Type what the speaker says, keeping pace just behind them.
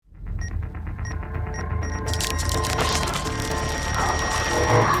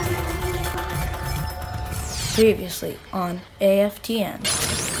Previously on AFTN.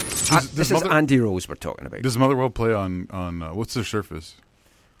 This is Andy Rose we're talking about. Does Motherwell play on what's their surface?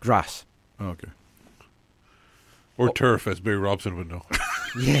 Grass. Oh, okay. Or turf, as Barry Robson would know.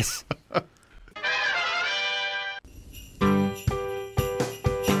 Yes.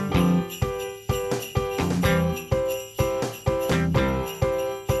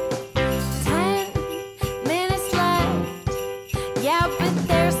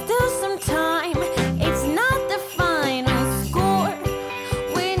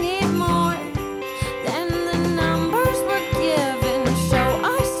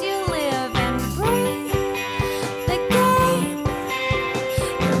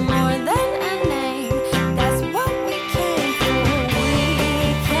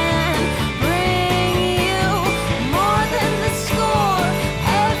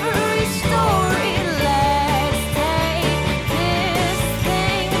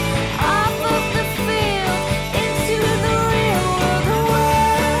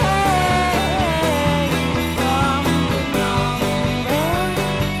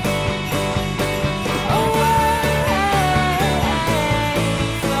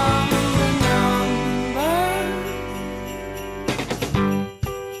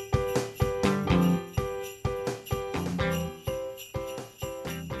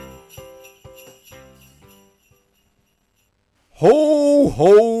 Ho,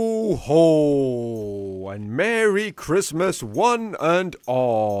 ho, ho, and Merry Christmas one and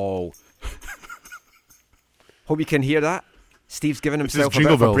all. Hope you can hear that. Steve's giving himself a bit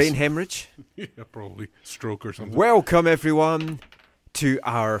of a brain hemorrhage. Yeah, probably stroke or something. Welcome, everyone, to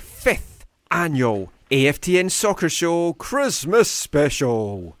our 5th annual AFTN Soccer Show Christmas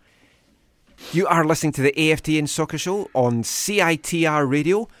Special. You are listening to the AFTN Soccer Show on CITR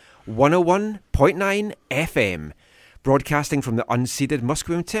Radio 101.9 FM. Broadcasting from the unceded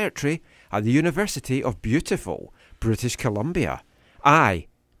Musqueam Territory at the University of beautiful British Columbia. I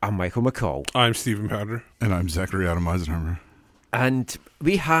am Michael McCall. I'm Stephen Powder. And I'm Zachary Adam Eisenhammer. And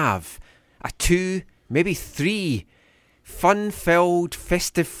we have a 2, maybe 3 fun-filled,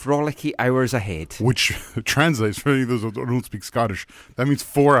 festive, frolicky hours ahead. Which translates, for any of those who don't speak Scottish, that means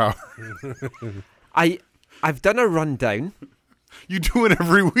 4 hours. I've done a rundown. You do it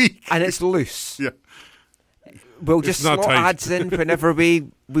every week. And it's loose. Yeah. We'll just slot ads in whenever we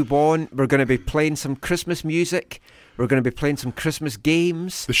want. We're going to be playing some Christmas music. We're going to be playing some Christmas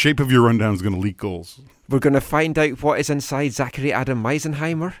games. The shape of your rundown is going to leak goals. We're going to find out what is inside Zachary Adam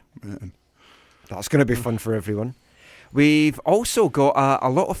Eisenhammer. Man. That's going to be fun for everyone. We've also got a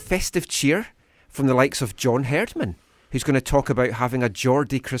lot of festive cheer from the likes of John Herdman, who's going to talk about having a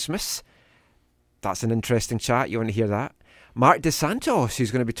Geordie Christmas. That's an interesting chat. You want to hear that? Mark DeSantos,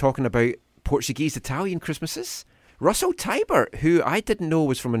 who's going to be talking about Portuguese-Italian Christmases. Russell Tybert, who I didn't know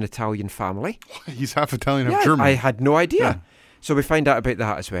was from an Italian family. He's half Italian, half German. I had no idea. Yeah. So we find out about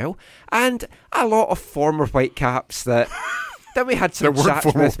that as well. And a lot of former Whitecaps that we had some chats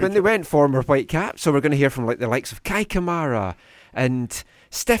with when they went former Whitecaps. So we're going to hear from like the likes of Kai Kamara and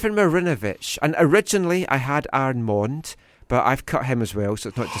Stefan Marinovic. And originally I had Aaron Mond, but I've cut him as well, so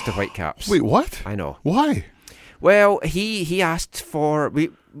it's not just the Whitecaps. Wait, what? I know. Why? Well, he asked for...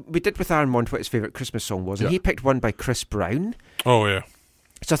 We did with Aaron Mond what his favourite Christmas song was, and he picked one by Chris Brown. Oh, yeah.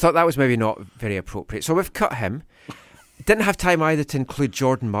 So I thought that was maybe not very appropriate. So we've cut him. Didn't have time either to include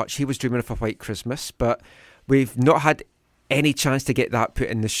Jordan Much. He was dreaming of a white Christmas, but we've not had any chance to get that put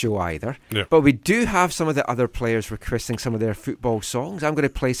in the show either. Yeah. But we do have some of the other players requesting some of their football songs. I'm going to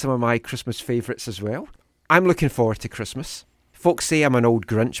play some of my Christmas favourites as well. I'm looking forward to Christmas. Folks say I'm an old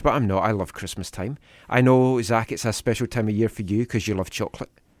Grinch, but I'm not. I love Christmas time. I know, Zach, it's a special time of year for you because you love chocolate.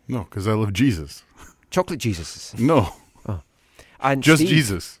 No, because I love Jesus. Chocolate Jesus. No. Oh. And just Steve,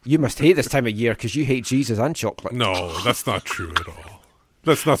 Jesus. You must hate this time of year because you hate Jesus and chocolate. No, that's not true at all.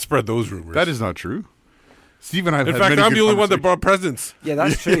 Let's not spread those rumors. That is not true. Steve and I have In had fact, many I'm good the only one that brought presents. Yeah,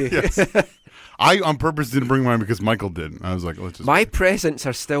 that's true. Yes. I, on purpose, didn't bring mine because Michael did. I was like, let's just... My presents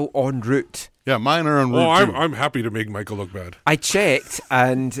are still en route. Yeah, mine are en route too. I'm happy to make Michael look bad. I checked,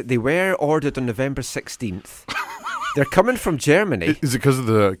 and they were ordered on November 16th. They're coming from Germany. Is it because of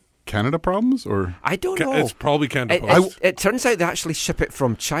the Canada problems, or I don't know. It's probably Canada Post. It turns out they actually ship it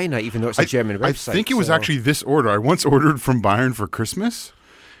from China, even though it's a German website. I think it was actually this order. I once ordered from Bayern for Christmas,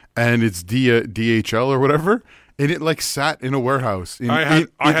 and it's DHL or whatever, and it like sat in a warehouse for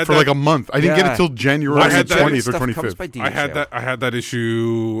like a month. I didn't get it till January 20th or 25th. I had that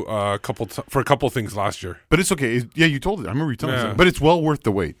issue for a couple things last year. But it's okay. Yeah, you told it. I remember you telling me. But it's well worth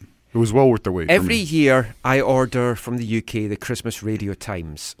the wait. It was well worth the wait. Every year, I order from the UK the Christmas Radio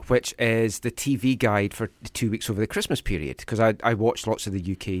Times, which is the TV guide for the 2 weeks over the Christmas period, because I watch lots of the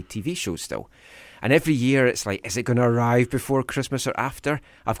UK TV shows still. And every year, it's like, is it going to arrive before Christmas or after?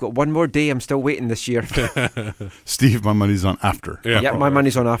 I've got one more day. I'm still waiting this year. Steve, my money's on after. Yeah, my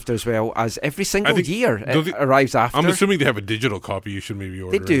money's on after as well, as every single year it arrives after. I'm assuming they have a digital copy. You should maybe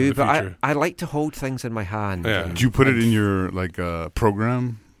order. They do, in the but I like to hold things in my hand. Yeah. Do you put it in your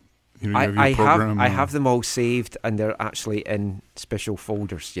program? You know, I have them all saved, and they're actually in special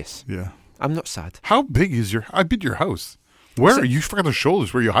folders. Yes. Yeah. I'm not sad. How big is your house? Where are you? Forgot to show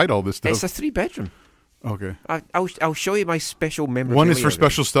us where you hide all this stuff. It's a 3-bedroom. Okay. I'll show you my special memorabilia. One is for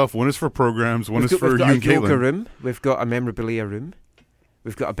special stuff. One is for programs. One is for you and Caitlin. We've got a yoga room. We've got a memorabilia room.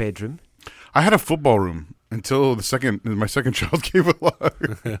 We've got a bedroom. I had a football room until my second child came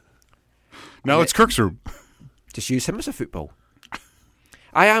along. Now it's Kirk's room. Just use him as a football.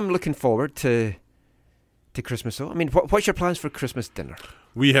 I am looking forward to Christmas, though. I mean, what's your plans for Christmas dinner?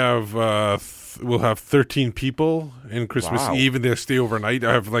 We have we'll have 13 people in Christmas Eve, and they'll stay overnight.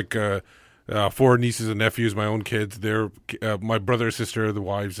 I have 4 nieces and nephews, my own kids. They're my brother, sister, the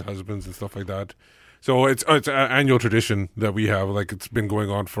wives, husbands, and stuff like that. So it's an annual tradition that we have. Like, it's been going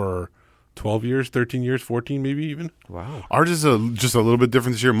on for 12 years, 13 years, 14 maybe even. Wow. Ours is just a little bit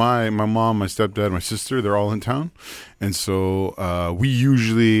different this year. My mom, my stepdad, my sister, they're all in town. And so we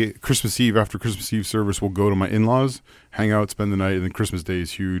usually, Christmas Eve, after Christmas Eve service, we'll go to my in-laws, hang out, spend the night, and then Christmas Day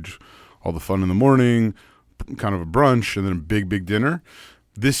is huge. All the fun in the morning, kind of a brunch, and then a big, big dinner.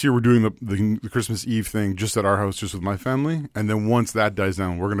 This year we're doing the Christmas Eve thing just at our house, just with my family. And then once that dies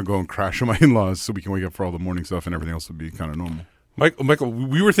down, we're going to go and crash at my in-laws so we can wake up for all the morning stuff, and everything else will be kind of normal. Michael,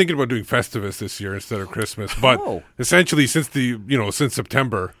 we were thinking about doing Festivus this year instead of Christmas, but essentially since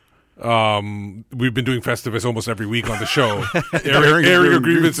September, we've been doing Festivus almost every week on the show, airing your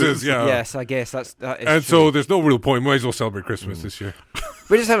grievances. Yeah. Yes, I guess that is. And true. So there's no real point. Might as well celebrate Christmas this year.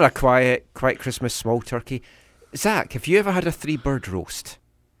 We're just having a quiet Christmas small turkey. Zach, have you ever had a 3-bird roast?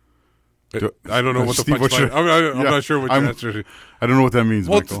 I don't know what the punchline. I'm not sure what the answer is. I don't know what that means,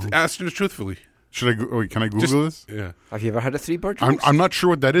 Michael. Answer it truthfully. Should I? Can I Google this? Yeah. Have you ever had a 3-bird roast? I'm not sure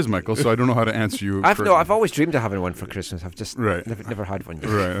what that is, Michael. So I don't know how to answer you. I've always dreamed of having one for Christmas. I've just never had one yet.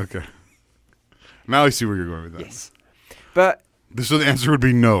 Right. Okay. Now I see where you're going with that. Yes, but so the answer would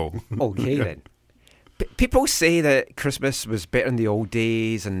be no. Okay then. People say that Christmas was better in the old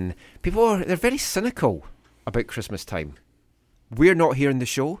days, and they're very cynical about Christmas time. We're not here in the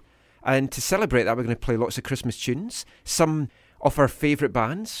show, and to celebrate that, we're going to play lots of Christmas tunes. Some of our favourite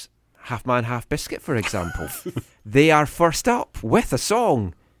bands. Half Man, Half Biscuit, for example. They are first up with a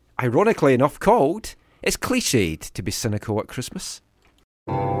song, ironically enough, called It's Cliched to Be Cynical at Christmas.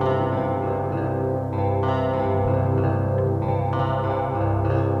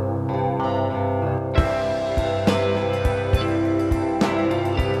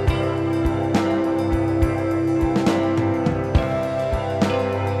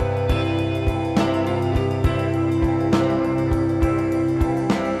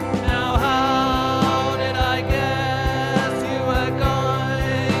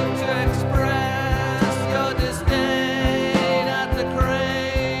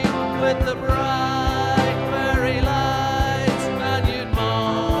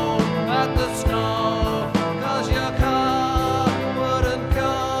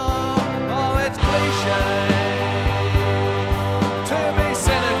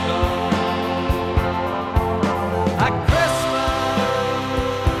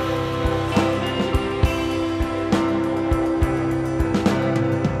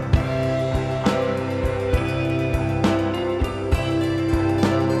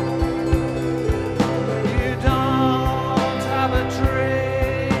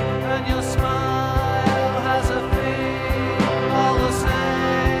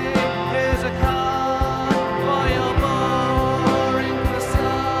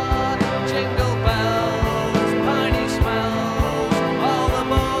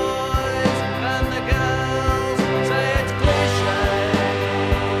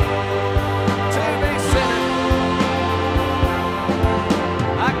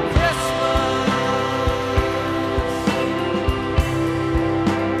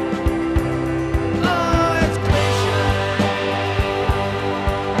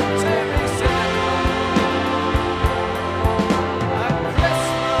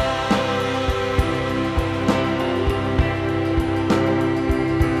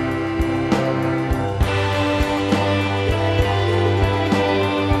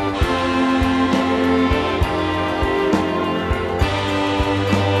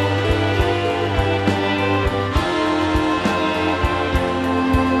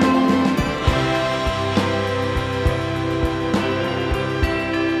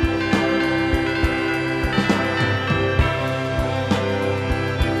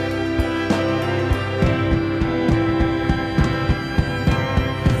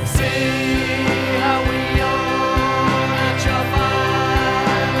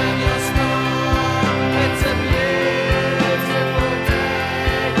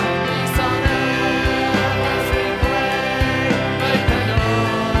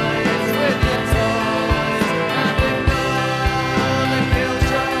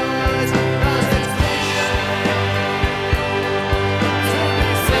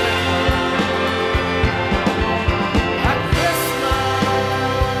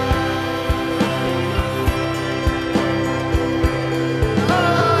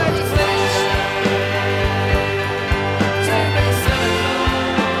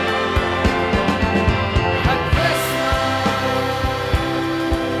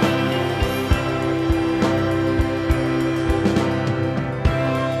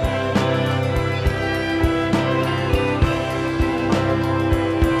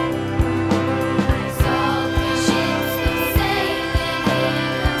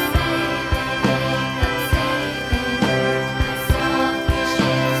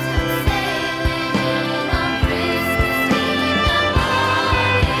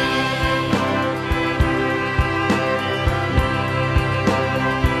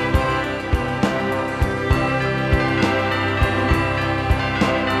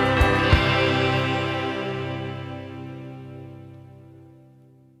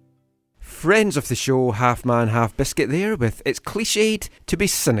 friends of the show, Half Man, Half Biscuit there with It's Cliched to be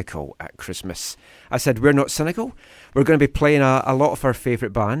cynical at Christmas. I said we're not cynical. We're going to be playing a lot of our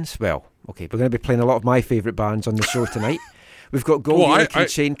favourite bands. Well, okay, we're going to be playing a lot of my favourite bands on the show tonight. We've got Gold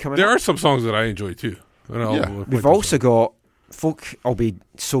Chain coming there up. There are some songs that I enjoy too. We've also got, folk, I'll be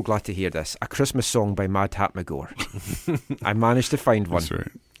so glad to hear this, a Christmas song by Mad Hat McGore. I managed to find one. That's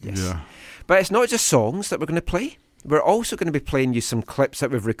right. Yes. Yeah. But it's not just songs that we're going to play. We're also going to be playing you some clips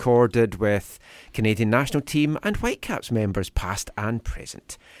that we've recorded with Canadian national team and Whitecaps members past and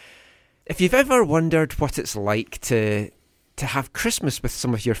present. If you've ever wondered what it's like to have Christmas with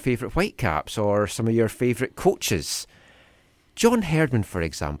some of your favourite Whitecaps or some of your favourite coaches, John Herdman, for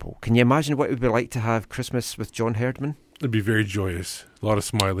example, can you imagine what it would be like to have Christmas with John Herdman? It'd be very joyous. A lot of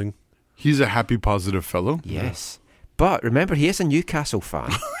smiling. He's a happy, positive fellow. Yes. But remember, he is a Newcastle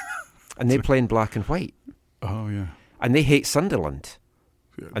fan. And they play in black and white. Oh, yeah. And they hate Sunderland.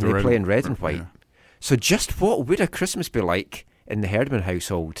 Yeah, and they play in red and white. Yeah. So just what would a Christmas be like in the Herdman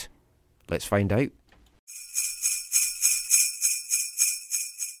household? Let's find out.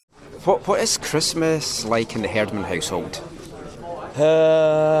 What is Christmas like in the Herdman household?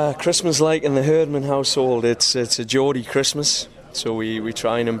 Christmas like in the Herdman household, it's a Geordie Christmas. So we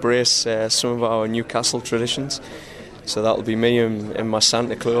try and embrace some of our Newcastle traditions. So that'll be me in my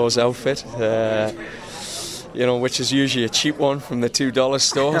Santa Claus outfit, which is usually a cheap one from the $2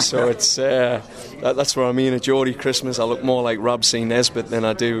 store. So it's that's what I mean, a Geordie Christmas. I look more like Rab C. Nesbitt than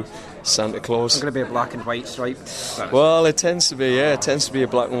I do Santa Claus. It's going to be a black and white stripe. Well, it tends to be a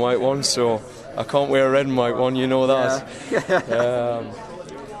black and white one. So I can't wear a red and white one, you know that. Yeah.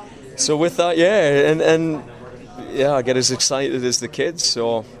 So with that, and I get as excited as the kids.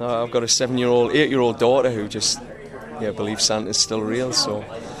 So I've got a 8-year-old daughter who just believes Santa's still real. So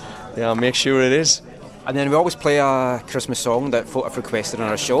I'll make sure it is. And then we always play a Christmas song that folk have requested on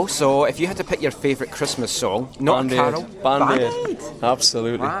our show. So if you had to pick your favourite Christmas song, not Band-Aid. a carol. Band-Aid.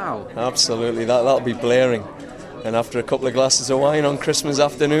 Absolutely. Wow. Absolutely. That'll be blaring. And after a couple of glasses of wine on Christmas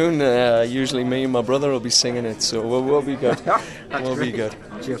afternoon, usually me and my brother will be singing it. So we'll be good. We'll be good.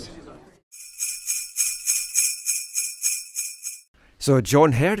 Cheers. So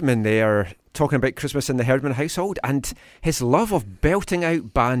John Herdman there, talking about Christmas in the Herdman household and his love of belting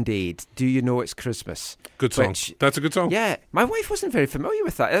out Band-Aid. Do you know it's Christmas? Good song. That's a good song. Yeah. My wife wasn't very familiar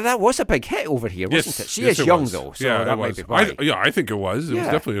with that. That was a big hit over here, wasn't it? She is young though, so that might be why. I think it was. It was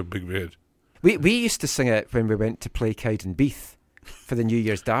definitely a big hit. We used to sing it when we went to play Cowdenbeath for the New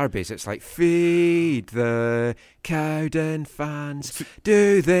Year's derbies. It's like, feed the Cowden fans.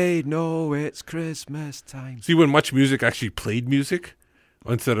 Do they know it's Christmas time? See, when Much Music actually played music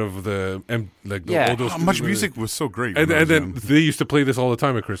instead of the all those. Much Music was so great. And then they used to play this all the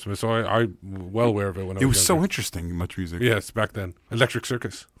time at Christmas, so I'm well aware of it when I was It was younger. so interesting, Much Music. Yes, back then. Electric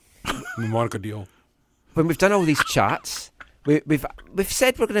Circus. Monica Dion. When we've done all these chats, we've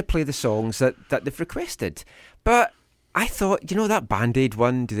said we're going to play the songs that they've requested. But I thought, that Band-Aid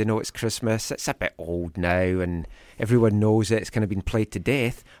one, Do They Know It's Christmas? It's a bit old now and everyone knows it. It's kind of been played to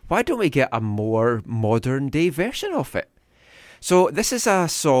death. Why don't we get a more modern day version of it? So this is a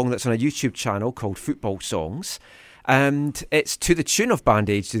song that's on a YouTube channel called Football Songs. And it's to the tune of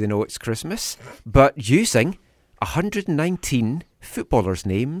Band-Aid, Do They Know It's Christmas? But using 119 footballers'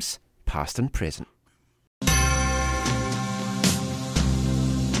 names, past and present.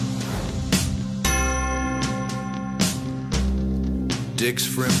 Dick's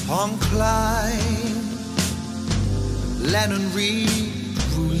Frimpong Klein, Lennon Reed,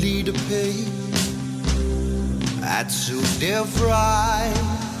 Rouli de Pay, Atsu De Vrij,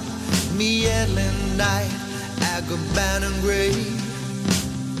 Miedlin Knight, Agaban and Gray,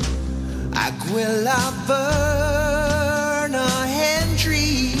 Aguila Verna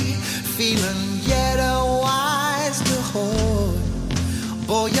Hendry, feeling yet a wise to hold,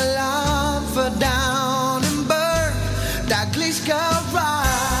 Boyalan for down and burn, Dagliska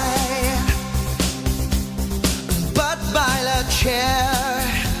ride, but by la chair,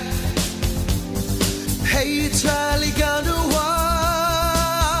 hey, Charlie Gandua,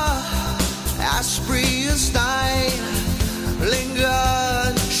 Asprey Stein,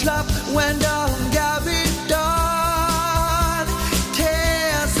 Lingard, Schlapp, Wendell, Gabby, Dawn,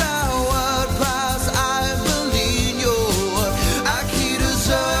 Tessa, what price I believe you, Akita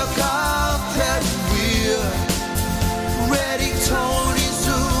Zerka, Predweir, Ready, Tony,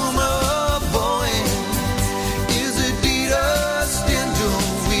 Zuma, Boeing, is it Dita, Stindle,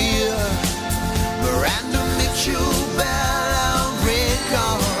 Weir, Miranda, Mitchell, Bell,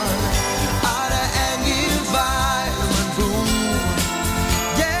 Rincon, Ada, Angie, Vitamin Boom,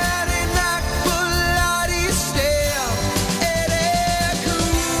 Daddy, Knock,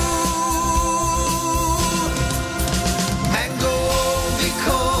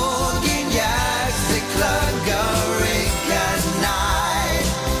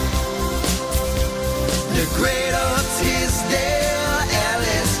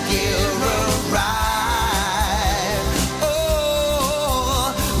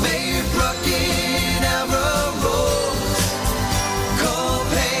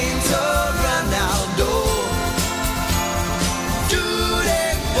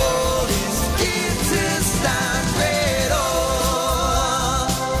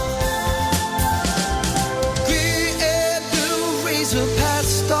 a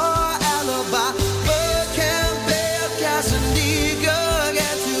pastor alibi. Burkamp, Bearcats, and Eagle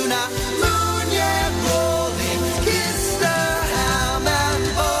get to now. Moon, yeah, rolling, kiss the ham and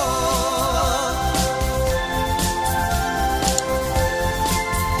ball.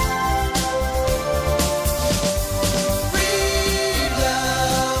 Freedom,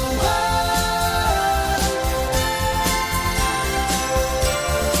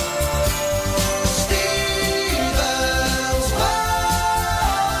 Stevens,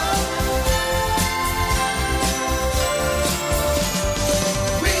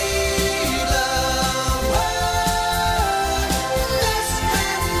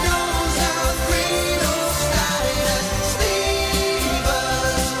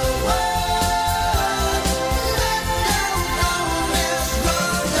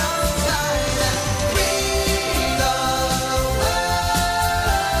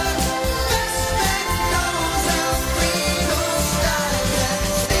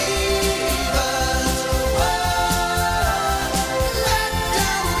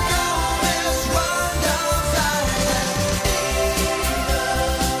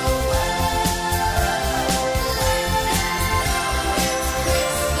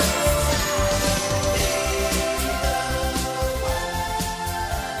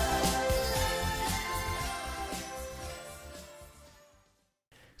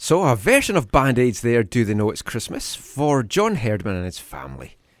 So a version of Band-Aids there, Do They Know It's Christmas, for John Herdman and his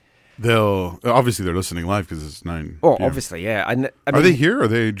family. Obviously they're listening live because it's 9 Oh, PM. obviously, yeah. And Are they here or are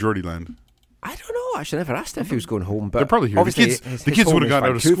they Geordie Land? I don't know. Actually, I never asked him if he was going home. But They're probably here. Obviously, The kids would have got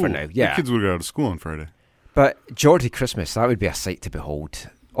out of school. now. Yeah. The kids would have got out of school on Friday. But Geordie Christmas, that would be a sight to behold.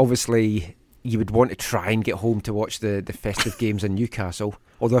 Obviously, you would want to try and get home to watch the festive games in Newcastle.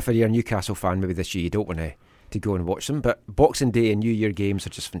 Although if you're a Newcastle fan, maybe this year you don't want to go and watch them. But Boxing Day and New Year games are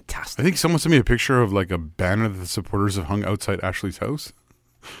just fantastic. I think someone sent me a picture of like a banner that the supporters have hung outside Ashley's house.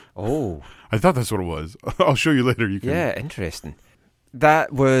 Oh. I thought that's what it was. I'll show you later. You can. Yeah, interesting.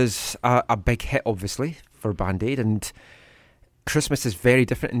 That was a big hit, obviously, for Band-Aid. And Christmas is very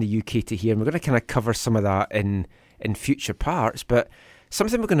different in the UK to here. And we're going to kind of cover some of that in future parts. But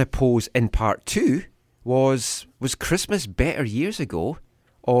something we're going to pose in part 2 was Christmas better years ago?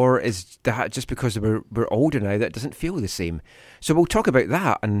 Or is that just because we're older now that it doesn't feel the same? So we'll talk about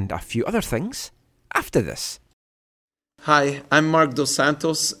that and a few other things after this. Hi, I'm Mark Dos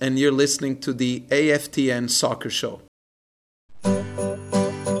Santos, and you're listening to the AFTN Soccer Show.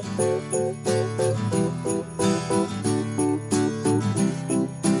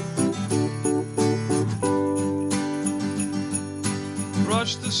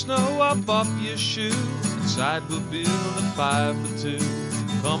 Brush the snow up off your shoe. Inside we'll build a fire for two.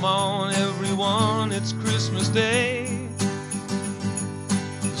 Come on, everyone, it's Christmas Day.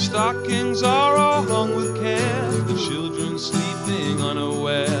 The stockings are all hung with care. The children sleeping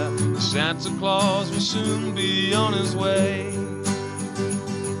unaware. Santa Claus will soon be on his way.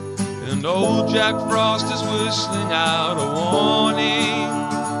 And old Jack Frost is whistling out a warning.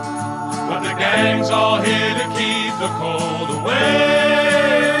 But the gang's all here to keep the cold away.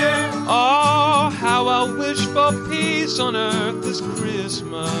 Oh, how I wish for peace on earth this Christmas.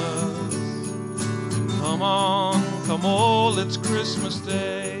 Come on, come all, it's Christmas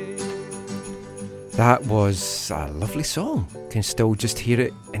Day. That was a lovely song. Can still just hear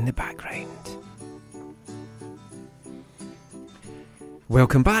it in the background.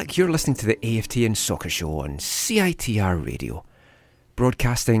 Welcome back. You're listening to the AFTN Soccer Show on CITR Radio,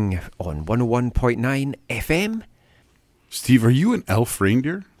 broadcasting on 101.9 FM. Steve, are you an elf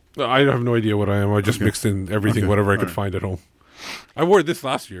reindeer? I have no idea what I am. I just mixed in everything, whatever I could find at home. I wore this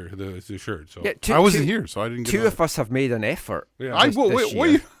last year, the shirt. So Yeah, I wasn't here, so I didn't get Two of us have made an effort. Yeah. this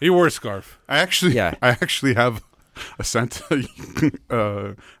year. He wore a scarf. I actually have a Santa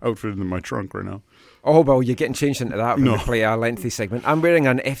outfit in my trunk right now. Oh, well, you're getting changed into that when we play our lengthy segment. I'm wearing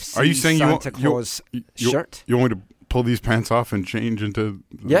an FC Are you saying Santa Claus shirt. You want me to pull these pants off and change into...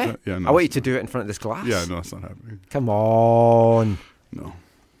 Yeah? Yeah, no, I want you to do it in front of this glass. Yeah, no, that's not happening. Come on. No.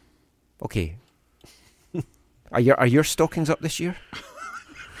 Okay. Are your stockings up this year?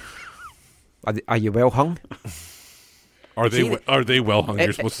 Are you well hung? Are they well hung?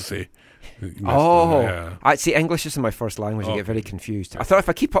 You're supposed to say. I see. English isn't my first language. I get very confused. I thought if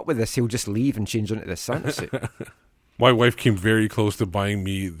I keep up with this, he'll just leave and change into the Santa suit. My wife came very close to buying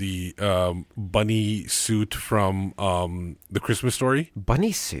me the bunny suit from the Christmas Story.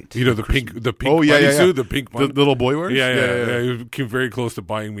 Bunny suit? You know, the pink bunny suit, the pink bunny. The little boy wears? Yeah. He came very close to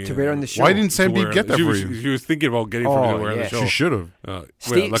buying me. To wear on the show. Why didn't Sandeep get that for you? She was thinking about getting for me to wear on the show. She should have.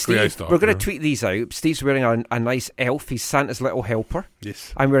 Steve, luckily I stopped. We're going to tweet these out. Steve's wearing a nice elf. He's Santa's little helper.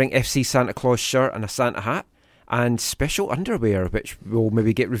 Yes. I'm wearing FC Santa Claus shirt and a Santa hat. and special underwear, which will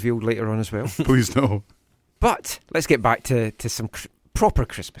maybe get revealed later on as well. Please no. But let's get back to some proper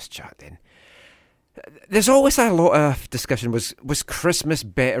Christmas chat then. There's always a lot of discussion. Was Christmas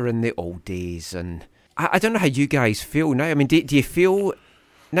better in the old days? And I don't know how you guys feel now. I mean, do you feel,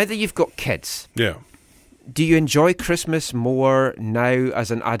 now that you've got kids, do you enjoy Christmas more now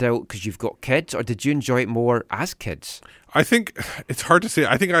as an adult because you've got kids, or did you enjoy it more as kids? I think it's hard to say.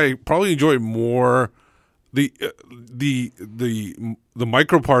 I think I probably enjoy more the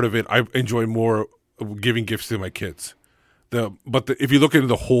micro part of it. I enjoy more giving gifts to my kids. If you look into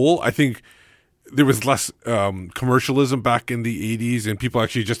the whole, I think there was less commercialism back in the 80s, and people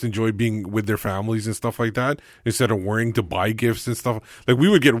actually just enjoyed being with their families and stuff like that instead of worrying to buy gifts and stuff. Like, we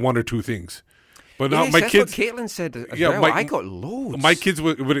would get one or two things. But now my that's kids, what Caitlin said as well. I got loads. My kids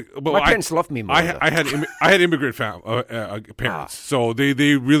would my parents loved me more. I had immigrant parents, so they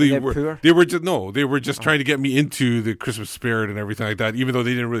really were poor? They were just trying to get me into the Christmas spirit and everything like that, even though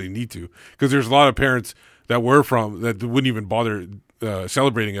they didn't really need to, because there's a lot of parents that wouldn't even bother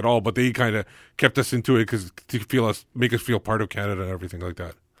celebrating at all, but they kind of kept us into it to make us feel part of Canada and everything like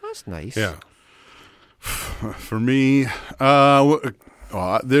that. That's nice. Yeah. For me,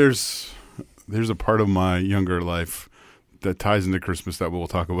 there's a part of my younger life that ties into Christmas that we'll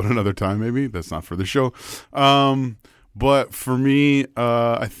talk about another time. Maybe that's not for the show. But for me,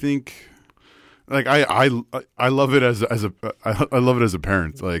 I think, like, I love it as I love it as a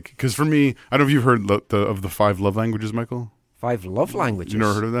parent. Like, because for me, I don't know if you've heard of the 5 love languages, Michael. 5 love languages. You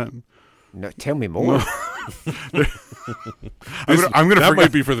never heard of that? No, tell me more. I'm gonna that forget,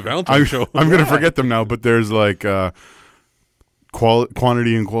 might be for the Valentine's show. I'm gonna forget them now. But there's like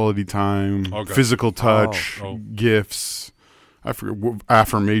quantity and quality time, physical touch, gifts. I forget,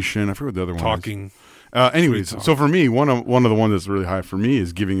 affirmation. I forget what the other one. Talking. Anyways, so for me, one of the ones that's really high for me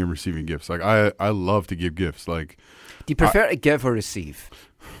is giving and receiving gifts. Like, I love to give gifts. Like, do you prefer to give or receive?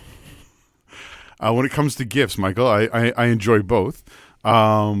 When it comes to gifts, Michael, I enjoy both.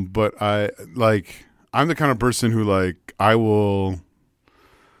 But I'm the kind of person who, like, I also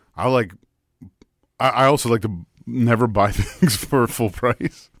like to never buy things for full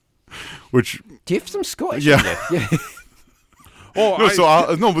price. Which, do you have some Scottish? Yeah. But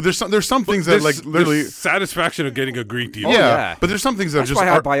there's some things that, like, literally satisfaction of getting a great deal. Yeah, but there's some things that that's just why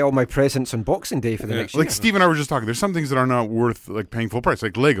I buy all my presents on Boxing Day for the next year. Like Steve and I were just talking. There's some things that are not worth, like, paying full price.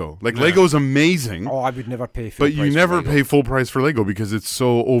 Like Lego. Like, Lego's amazing. Oh, I would never pay full price. But you never pay full price for Lego because it's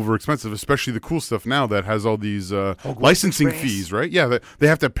so over expensive. Especially the cool stuff now that has all these licensing fees, right? Yeah, they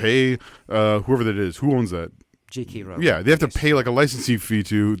have to pay whoever that is. Who owns that? J.K. Rowling. Yeah, they have to pay like a licensing fee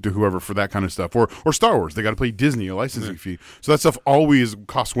to whoever for that kind of stuff. Or Star Wars, they got to pay Disney a licensing fee. So that stuff always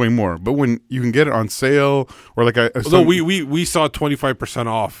costs way more. But when you can get it on sale, or like we saw 25%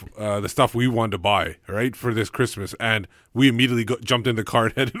 off the stuff we wanted to buy, right, for this Christmas, and we immediately jumped in the car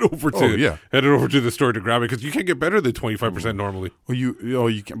and headed over to the store to grab it, because you can't get better than 25% normally. Well,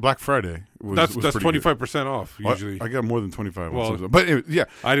 you can. Black Friday that's 25% off usually. I got more than 25. Well, but anyway, yeah,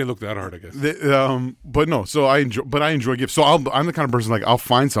 I didn't look that hard, I guess. But no, so I enjoy gifts. So I'm the kind of person, like, I'll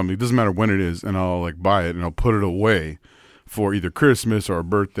find something, it doesn't matter when it is, and I'll, like, buy it and I'll put it away for either Christmas or a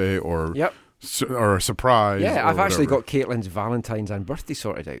birthday or or a surprise. Yeah, I've actually got Caitlin's Valentine's and birthday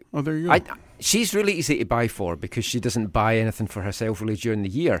sorted out. Oh, there you go. She's really easy to buy for because she doesn't buy anything for herself really during the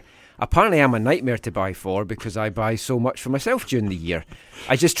year. Apparently, I'm a nightmare to buy for because I buy so much for myself during the year.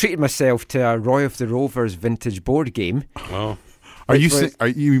 I just treated myself to a Roy of the Rovers vintage board game. Oh.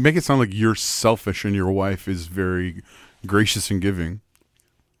 You make it sound like you're selfish and your wife is very gracious and giving.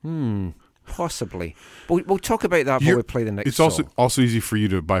 Possibly. We'll talk about that when we play the next song. It's also easy for you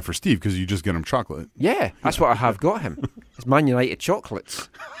to buy for Steve because you just get him chocolate. Yeah, that's what I have got him. It's Man United chocolates.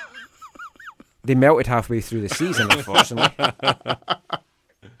 They melted halfway through the season, unfortunately.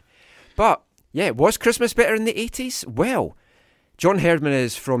 But, yeah, was Christmas better in the 80s? Well, John Herdman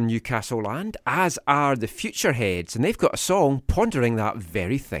is from Newcastle Land, as are the Futureheads, and they've got a song pondering that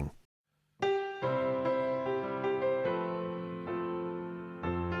very thing.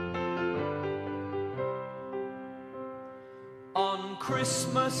 On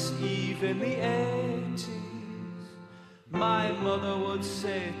Christmas Eve in the 80s, my mother would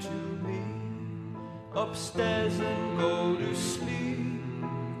say to me, upstairs and go to sleep,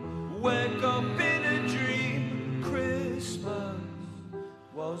 wake up in a dream. Christmas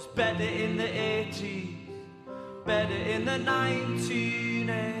was better in the 80s, better in the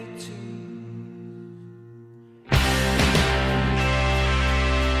 1980s.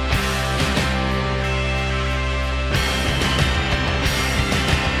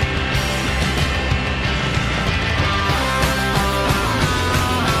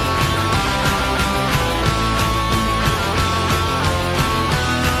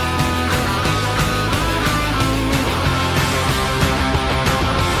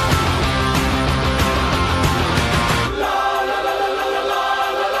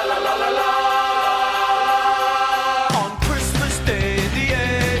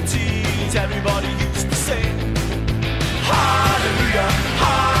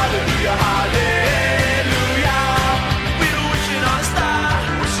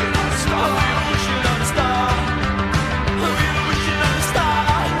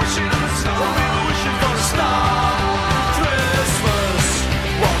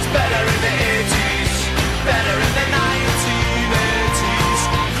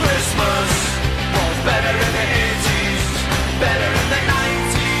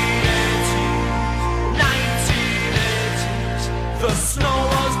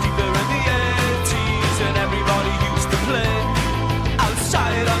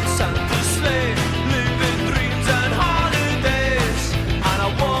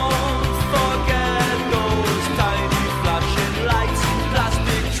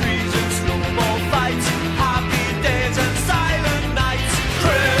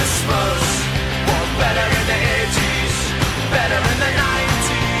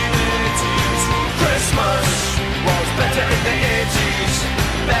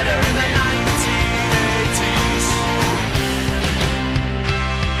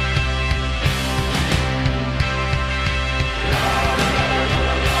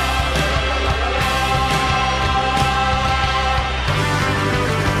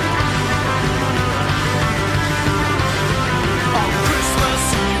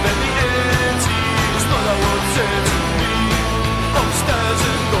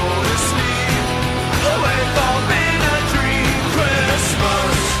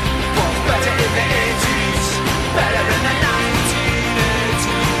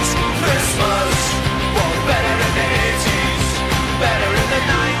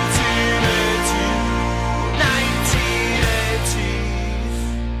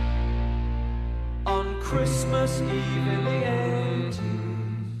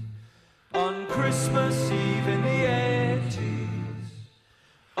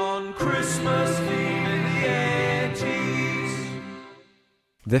 Christmas Eve in the 80s.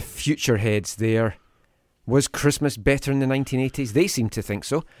 The future heads there. Was Christmas better in the 1980s? They seem to think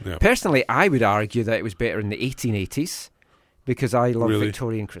so. Yeah. Personally, I would argue that it was better in the 1880s because I love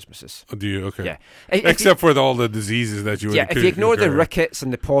Victorian Christmases. Oh, do you? Okay. Yeah. Except for all the diseases that you would. Yeah, if you ignore the rickets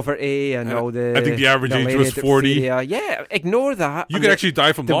and the poverty and all the... I think the average age was 40. Yeah, ignore that. You could actually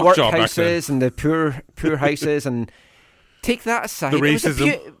die from the lockjaw back then. workhouses and the poor houses and... Take that aside. The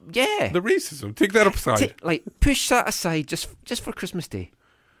racism. Yeah. The racism. Take that aside. Push that aside just for Christmas Day.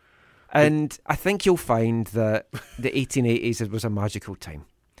 And I think you'll find that the 1880s was a magical time.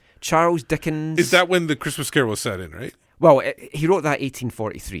 Charles Dickens... Is that when the Christmas Carol was set in, right? Well, he wrote that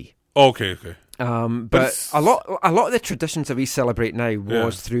 1843. Okay. But a lot of the traditions that we celebrate now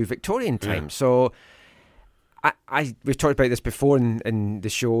was through Victorian time. Yeah. So we've talked about this before in the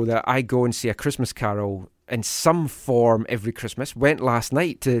show, that I go and see A Christmas Carol in some form every Christmas. Went last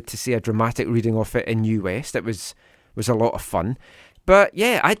night to see a dramatic reading of it in New West. It was a lot of fun. But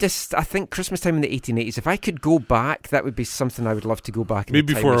yeah, I think Christmas time in the 1880s, if I could go back, that would be something I would love to go back in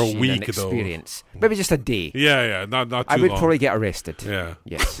maybe the time for a machine week and experience. Maybe just a day. Yeah, not too long. I would probably get arrested. Yeah.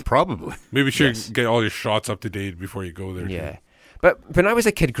 Yes. Probably. Maybe you should get all your shots up to date before you go there. Yeah. But when I was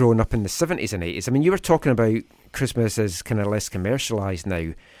a kid growing up in the 70s and 80s, I mean, you were talking about Christmas as kind of less commercialised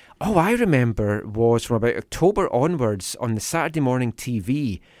now. All I remember was from about October onwards on the Saturday morning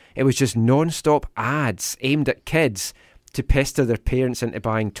TV, it was just non-stop ads aimed at kids to pester their parents into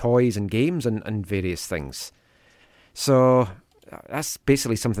buying toys and games and various things. So that's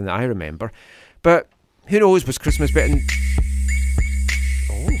basically something that I remember. But who knows, was Christmas better?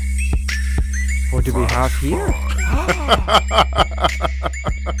 Oh, what do we have here?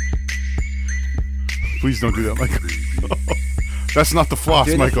 Please don't do that, Michael. That's not the floss,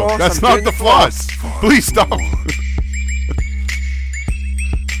 Michael. That's not the floss. Please stop.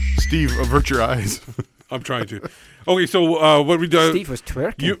 Steve, avert your eyes. I'm trying to. Okay, so what we do? Steve was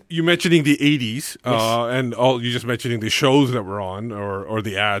twerking. You mentioning the 80s, and you just mentioning the shows that were on or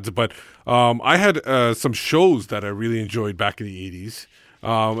the ads, but I had some shows that I really enjoyed back in the 80s,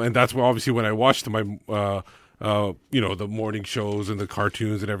 and that's obviously when I watched them. The morning shows and the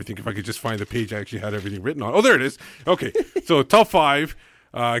cartoons and everything. If I could just find the page, I actually had everything written on. Oh, there it is. Okay, so top 5.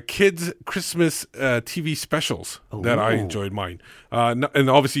 Kids Christmas TV specials that I enjoyed mine. And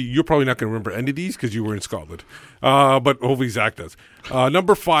obviously, you're probably not going to remember any of these because you were in Scotland. But hopefully Zach does.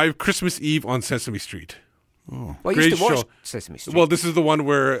 Number 5, Christmas Eve on Sesame Street. Oh. Well, I used to watch Sesame Street. Well, this is the one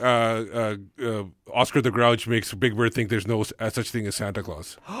where Oscar the Grouch makes Big Bird think there's no such thing as Santa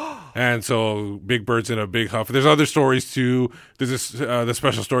Claus. And so Big Bird's in a big huff. There's other stories too. There's this the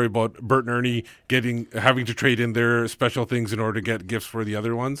special story about Bert and Ernie having to trade in their special things in order to get gifts for the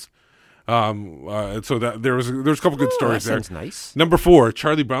other ones. So that there was a couple good stories there. Sounds nice. Number 4,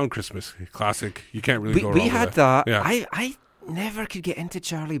 Charlie Brown Christmas, classic. You can't really go wrong with that. We had that. Yeah. I never could get into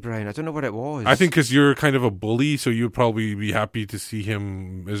Charlie Brown. I don't know what it was. I think because you're kind of a bully, so you'd probably be happy to see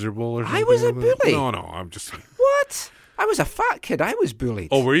him miserable or something. I was a bully. No, I'm just saying. What? I was a fat kid. I was bullied.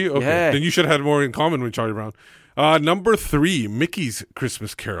 Oh, were you? Okay. Yeah. Then you should have had more in common with Charlie Brown. Number 3, Mickey's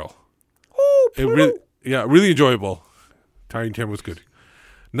Christmas Carol. Oh, really enjoyable. Tiny Tim was good.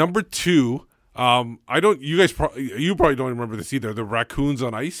 Number 2, you probably don't remember this either. The Raccoons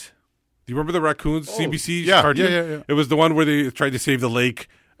on Ice. Do you remember the Raccoons CBC cartoon? Yeah. It was the one where they tried to save the lake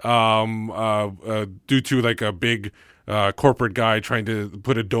due to like a big corporate guy trying to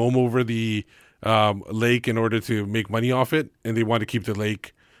put a dome over the lake in order to make money off it, and they wanted to keep the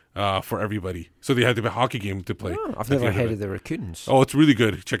lake for everybody. So they had to have a hockey game to play. Oh, I've never heard of the Raccoons. Oh, it's really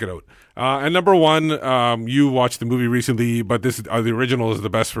good. Check it out. And number 1, you watched the movie recently, but this the original is the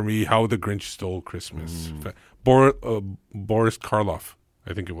best for me. How the Grinch Stole Christmas. Boris Karloff,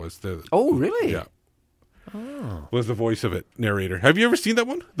 I think it was. Oh, really? Yeah. Oh. Was the voice of it, narrator. Have you ever seen that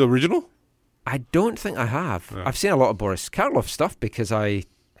one, the original? I don't think I have. Yeah. I've seen a lot of Boris Karloff stuff because I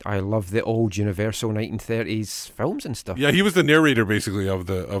love the old Universal 1930s films and stuff. Yeah, he was the narrator basically of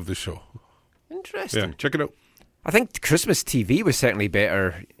the show. Interesting. Yeah, check it out. I think Christmas TV was certainly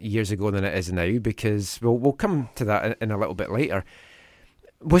better years ago than it is now because we'll come to that in a little bit later.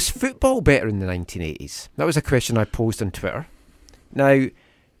 Was football better in the 1980s? That was a question I posed on Twitter. Now,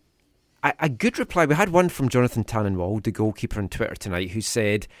 a good reply, we had one from Jonathan Tannenwald, the goalkeeper on Twitter tonight, who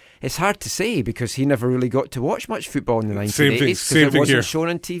said, it's hard to say because he never really got to watch much football in the 1980s because it wasn't shown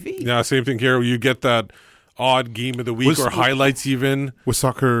on TV. Yeah, same thing here. You get that odd game of the week or highlights even. Was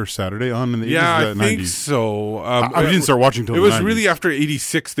Soccer Saturday on in the 80s? Yeah, or I 90s? think so. I didn't start watching until it the was 90s. really after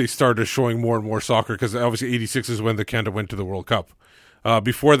 86 they started showing more and more soccer because obviously 86 is when the Canada went to the World Cup.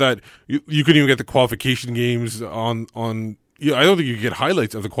 Before that, you couldn't even get the qualification games on I don't think you get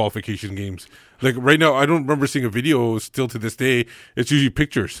highlights of the qualification games. Like right now, I don't remember seeing a video. Still to this day, it's usually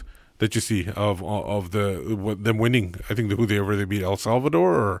pictures that you see of them winning. I think they beat El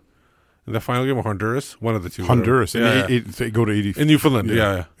Salvador or in the final game, or Honduras, one of the two. Honduras, they go to 80 in Newfoundland.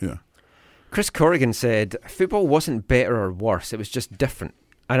 Yeah. Chris Corrigan said, football wasn't better or worse, it was just different.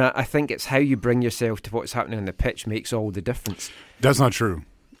 And I think it's how you bring yourself to what's happening on the pitch makes all the difference. That's not true.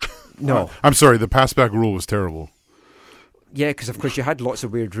 No. I'm sorry, the pass-back rule was terrible. Yeah, because of course you had lots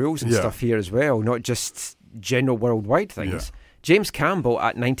of weird rules and stuff here as well, not just general worldwide things. Yeah. James Campbell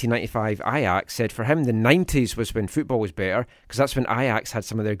at 1995 Ajax said for him the 90s was when football was better, because that's when Ajax had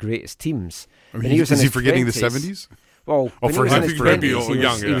some of their greatest teams. Is he forgetting 20s, the 70s? Well, when he was in his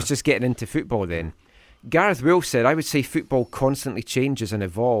 20s, he was just getting into football then. Gareth Wolf said, I would say football constantly changes and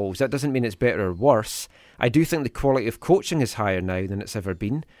evolves. That doesn't mean it's better or worse. I do think the quality of coaching is higher now than it's ever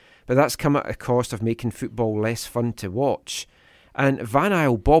been, but that's come at a cost of making football less fun to watch. And Van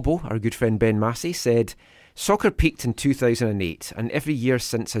Isle Bobble, our good friend Ben Massey, said, soccer peaked in 2008 and every year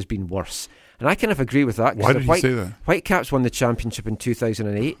since has been worse. And I kind of agree with that. Why did he say that? Whitecaps won the championship in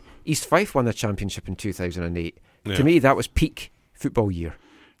 2008. East Fife won the championship in 2008. Yeah. To me, that was peak football year.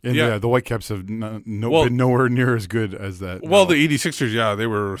 And the Whitecaps have been nowhere near as good as that. Well, the 86ers, they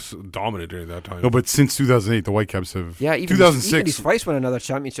were dominant during that time. No, but since 2008, the Whitecaps have... Yeah, even 2006. East Fife won another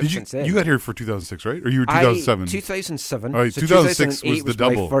championship since then. You got here for 2006, right? Or you were 2007? 2007. Right, so 2006 was the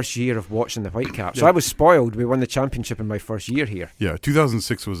double. My first year of watching the Whitecaps. So I was spoiled. We won the championship in my first year here. Yeah,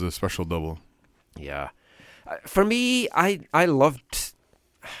 2006 was a special double. Yeah. For me, I loved...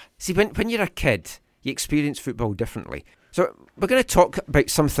 See, when you're a kid, you experience football differently. So we're going to talk about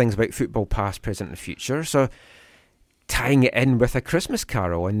some things about football past, present and future. So tying it in with A Christmas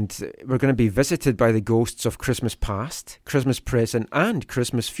Carol, and we're going to be visited by the ghosts of Christmas past, Christmas present and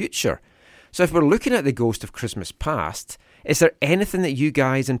Christmas future. So if we're looking at the ghost of Christmas past, is there anything that you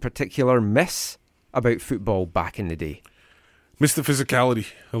guys in particular miss about football back in the day? Miss the physicality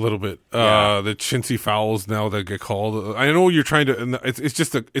a little bit. The chintzy fouls now that get called. I know you're trying to, and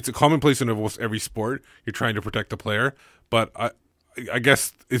it's a commonplace in almost every sport. You're trying to protect the player, but I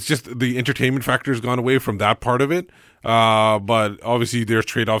guess it's just the entertainment factor has gone away from that part of it. But obviously there's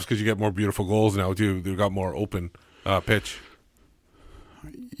trade-offs because you get more beautiful goals now too. They've got more open pitch.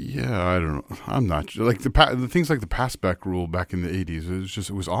 Yeah, I don't know. I'm not like the things like the pass-back rule back in the 80s.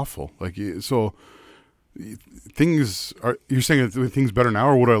 It was awful. Like so. You're saying that things better now,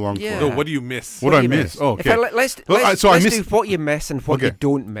 or what I long for? No, what do you miss? What do I miss? Oh, okay. Let's do what you miss and what you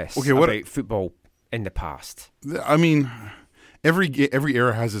don't miss about football in the past. I mean, every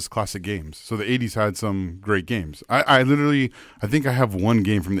era has its classic games. So the 80s had some great games. I think I have one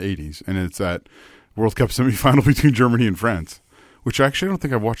game from the 80s, and it's that World Cup semifinal between Germany and France, which actually I don't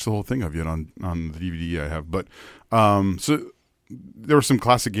think I've watched the whole thing of yet on the DVD I have. But so there were some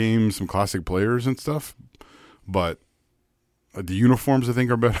classic games, some classic players and stuff, but the uniforms I think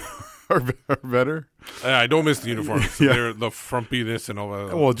are better. are better. I don't miss the uniforms. They're the frumpiness and all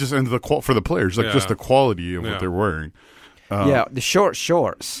that. Well, just and for the players, just the quality of what they're wearing. The short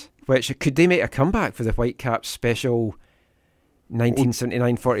shorts. Which could they make a comeback for the Whitecaps special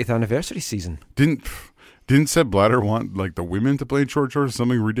 1979 40th anniversary season? Didn't Sepp Blatter want like the women to play in short shorts or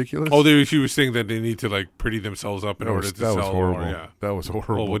something ridiculous? Oh, she was saying that they need to like pretty themselves up in order to sell. That was horrible. More, That was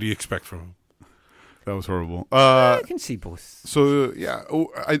horrible. Well, what do you expect from them? That was horrible. I can see both. So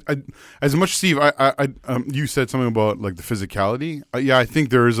I as much Steve, you said something about like the physicality. I think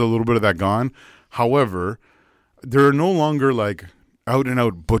there is a little bit of that gone. However, there are no longer like out and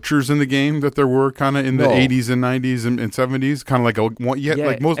out butchers in the game that there were kind of in the 80s and 90s and 70s, kind of like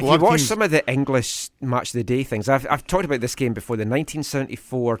like most. If you watch some of the English Match of the Day things, I've talked about this game before. The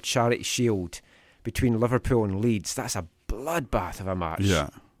 1974 Charity Shield between Liverpool and Leeds. That's a bloodbath of a match.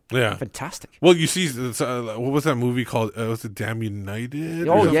 Yeah, fantastic. Well, you see, what was that movie called? Was it Damn United?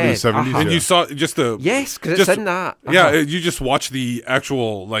 Oh, yeah. And you saw just the... Yes, because it's in that. Yeah, you just watch the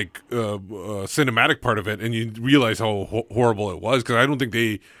actual, like, cinematic part of it, and you realize how horrible it was, because I don't think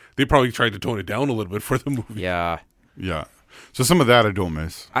they probably tried to tone it down a little bit for the movie. Yeah. So some of that I don't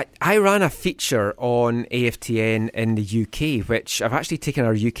miss. I ran a feature on AFTN in the UK, which I've actually taken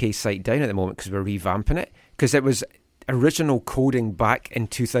our UK site down at the moment because we're revamping it, because it was original coding back in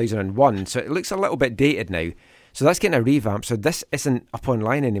 2001, so it looks a little bit dated now, so that's getting a revamp. So this isn't up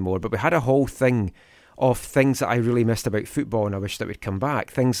online anymore, but we had a whole thing of things that I really missed about football and I wish that would come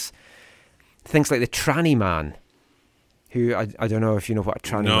back. Things like the tranny man, who I don't know if you know what a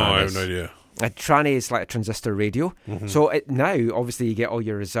tranny man is. No, I have no idea. A tranny is like a transistor radio. Mm-hmm. So now, obviously, you get all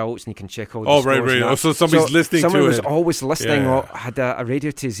your results and you can check all the scores. Right. Oh, so somebody's listening to it. Someone was always listening or had a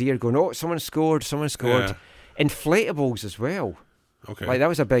radio to his ear going, someone scored. inflatables as well. Okay. Like that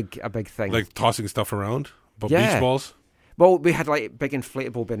was a big thing. Like tossing stuff around, but Yeah. beach balls. Well, we had like big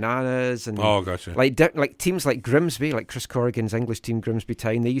inflatable bananas and Gotcha. like teams like Grimsby, like Chris Corrigan's English team Grimsby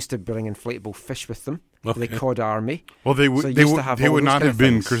Town. They used to bring inflatable fish with them. Okay. The Cod Army. Well, they So used to have all would those not kind have of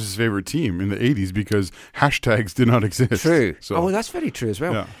been things. Chris's favorite team in the 80s because hashtags did not exist. True. So, Oh, that's very true as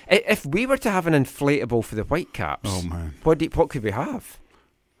well. Yeah. If we were to have an inflatable for the Whitecaps, oh man. what could we have?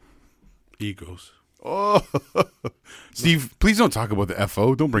 Egos. Oh, Steve, please don't talk about the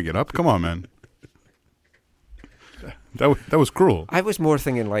FO. Don't bring it up. Come on, man. That was cruel. I was more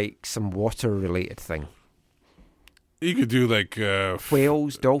thinking like some water-related thing. You could do like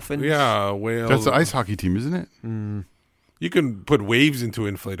Whales, dolphins. Yeah, whales. That's the ice hockey team, isn't it? You can put waves into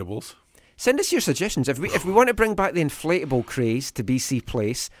inflatables. Send us your suggestions. If we want to bring back the inflatable craze to BC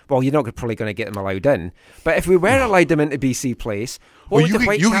Place, well, you're not probably going to get them allowed in. But if we were allowed them into BC Place, what would the you could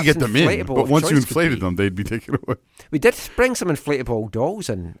Whitecaps get them in, inflatable but of once you choice could inflated be? them, they'd be taken away. We did bring some inflatable dolls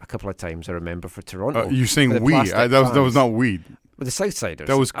in a couple of times, I remember, for Toronto. You're for saying the we? plastic That was fans. not we. With the Southsiders.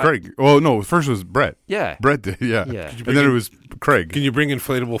 That was Craig. Oh no, first was Brett. Yeah. Brett did. Yeah. Yeah. And then it was Craig. Can you bring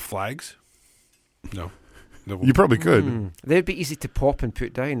inflatable flags? No. You probably could. They'd be easy to pop and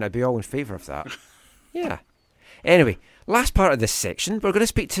put down. I'd be all in favour of that. Yeah. Anyway, last part of this section, we're going to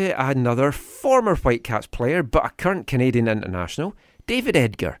speak to another former Whitecaps player, but a current Canadian international, David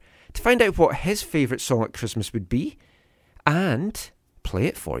Edgar, to find out what his favourite song at Christmas would be and play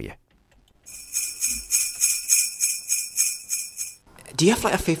it for you. Do you have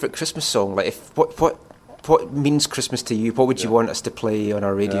like a favourite Christmas song? Like, if what means Christmas to you? What would you want us to play on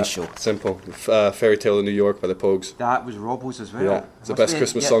our radio show? Simple. Fairy Tale in New York by the Pogues. That was Robbo's as well. Yeah, it's the best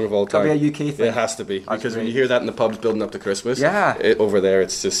Christmas song of all time. That'd be a UK thing. It has to be. That's because great. when you hear that in the pubs building up to Christmas, Yeah. Over there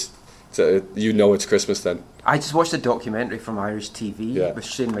it's just, you know it's Christmas then. I just watched a documentary from Irish TV Yeah. with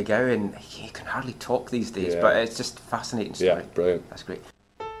Shane McGowan. He can hardly talk these days, Yeah. but it's just fascinating story. Yeah, brilliant. That's great.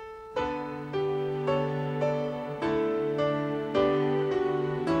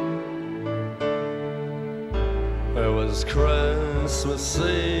 It was Christmas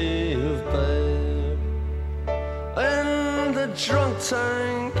Eve, babe, in the drunk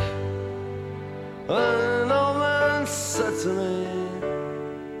tank. An old man said to me,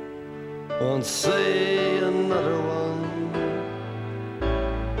 won't see another one.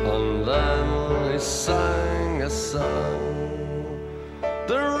 And then he sang a song,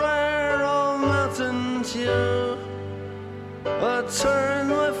 the rare old mountain tune. I turned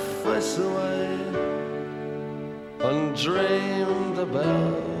my face away and dreamed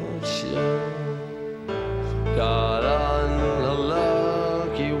about you. Got on a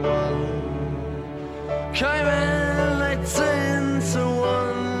lucky one, came in 18 to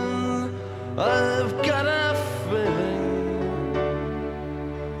 1. I've got a feeling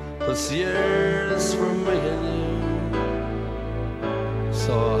this year's for me and you.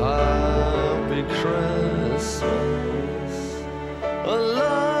 So happy Christmas, I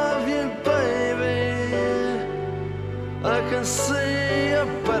love you, baby. I can see a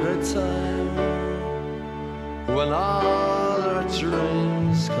better time when all our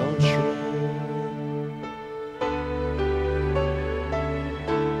dreams come true.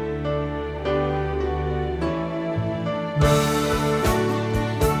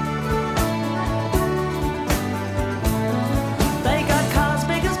 They got cars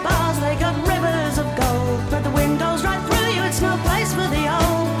big as bars, they got rivers of gold. Put the windows right through you, it's no place for the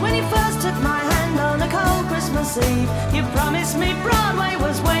old. When you first took my hand on a cold Christmas Eve, you promised me Broadway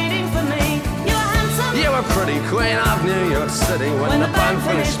was waiting for me. You were handsome, You were pretty queen of New York City. When the band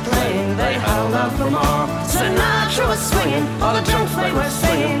finished playing, they held out for more. Sinatra was swinging, all the drunks they were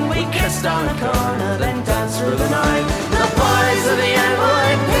singing. We kissed on the corner, then danced through the night. The boys of the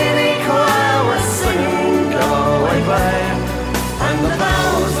NYPD choir were singing, go away, babe. And the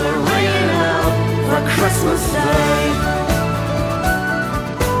bells were ringing out for Christmas Day.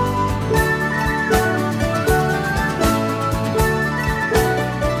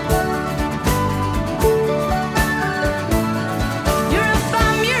 You're a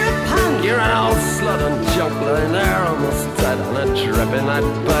bum, you're a punk, You're an old slut and junk lying there almost dead on a dripping night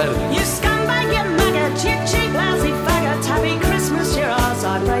bed. you scumbag, you maggot, you cheap, lousy faggot. Happy Christmas, you're ours,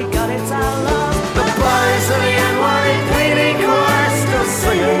 I pray God it's our loss. The boys of the NYPD choir still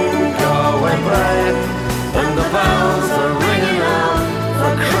singing, go away, babe. And the bells are ringing out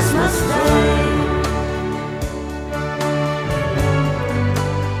for Christmas Day.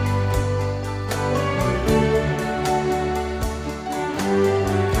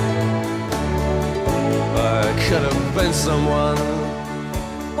 I could have been someone.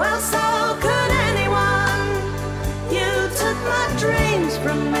 Well, so could anyone. You took my dreams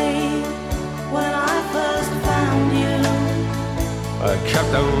from me when I first found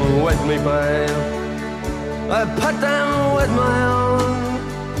kept them with me, babe. I put them with my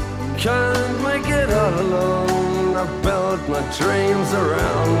own. Can't make it all alone. I built my dreams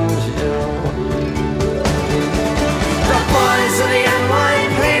around you. The boys of the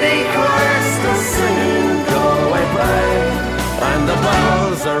NYPD chorus are singing Galway Bay, and the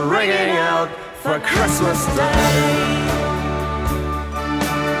bells are ringing out for Christmas Day.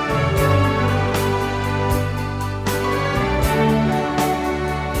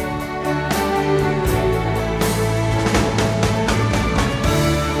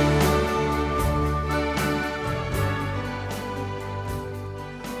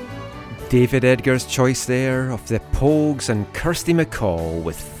 David Edgar's choice there of the Pogues and Kirsty MacColl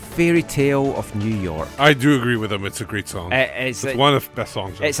with Fairy Tale of New York. I do agree with him. It's a great song. It's one of the best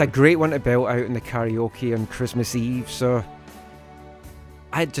songs. It's a great one to belt out in the karaoke on Christmas Eve. So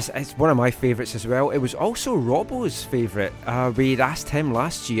it's one of my favourites as well. It was also Robbo's favourite. We'd asked him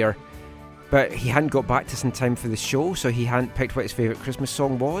last year, but he hadn't got back to us in time for the show, so he hadn't picked what his favourite Christmas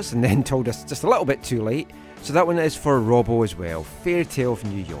song was, and then told us just a little bit too late. So that one is for Robbo as well. Fairy Tale of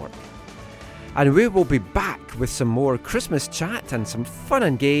New York. And we will be back with some more Christmas chat and some fun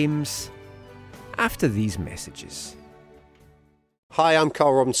and games after these messages. Hi, I'm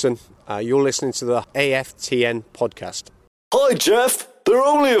Carl Robinson. You're listening to the AFTN podcast. Hi, Jeff. There are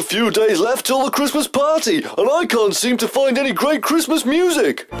only a few days left till the Christmas party, and I can't seem to find any great Christmas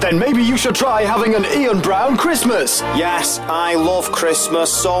music. Then maybe you should try having an Ian Brown Christmas. Yes, I love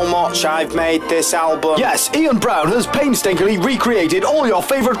Christmas so much I've made this album. Yes, Ian Brown has painstakingly recreated all your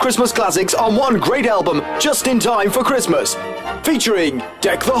favourite Christmas classics on one great album, just in time for Christmas. Featuring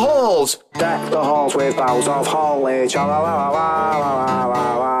Deck the Halls. Deck the halls with boughs of holly.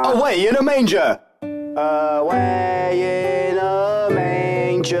 Away in a Manger. Away in a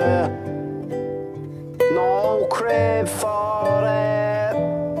manger, no crib for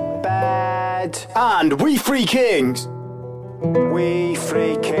a bed. And We Three Kings. We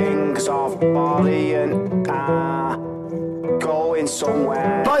three kings of Orient are going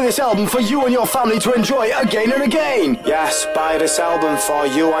somewhere. Buy this album for you and your family to enjoy again and again. Yes, buy this album for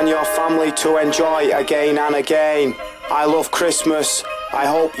you and your family to enjoy again and again. I love Christmas. I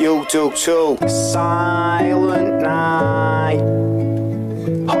hope you do too. Silent night,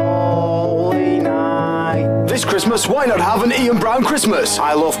 holy night. This Christmas, why not have an Ian Brown Christmas?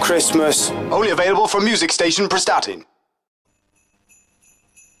 I love Christmas. Only available from music station Prestatyn.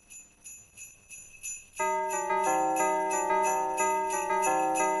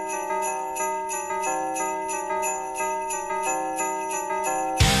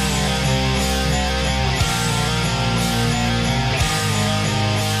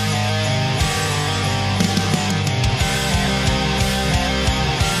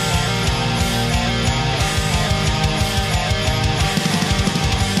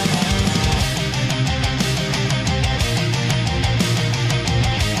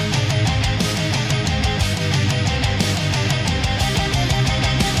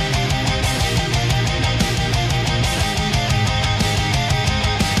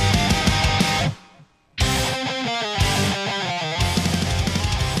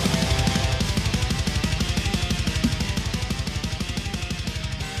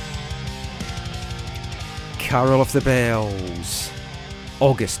 Carol of the Bells.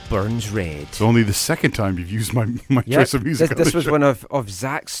 August Burns Red. It's only the second time you've used my choice of music. This was one of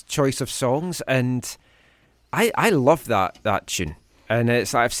Zach's choice of songs, and I love that tune. And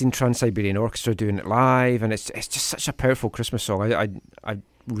I've seen Trans-Siberian Orchestra doing it live, and it's just such a powerful Christmas song. I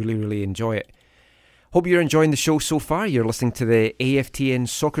really, really enjoy it. Hope you're enjoying the show so far. You're listening to the AFTN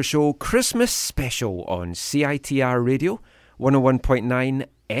Soccer Show Christmas Special on CITR Radio 101.9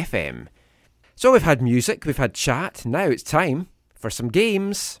 FM. So we've had music, we've had chat, now it's time for some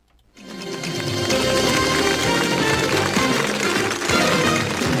games.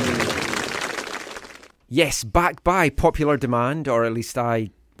 Yes, back by popular demand, or at least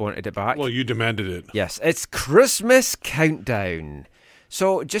I wanted it back. Well, you demanded it. Yes, it's Christmas Countdown.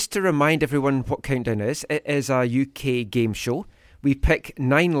 So just to remind everyone what Countdown is, it is a UK game show. We pick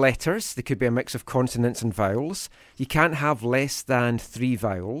 9 letters. They could be a mix of consonants and vowels. You can't have less than 3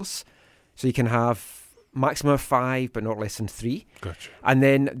 vowels. So you can have maximum of 5, but not less than 3. Gotcha. And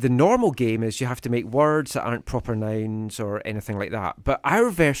then the normal game is you have to make words that aren't proper nouns or anything like that. But our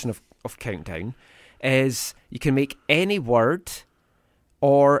version of Countdown is you can make any word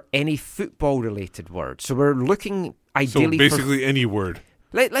or any football-related word. So we're looking ideally so basically any word.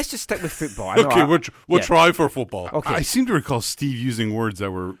 Let's just stick with football. I know Okay, we'll try for football. Okay. I seem to recall Steve using words that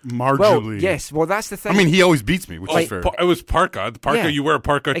were marginally. Well, yes. Well, that's the thing. I mean, he always beats me, which is fair. It was parka. The parka, Yeah. you wear a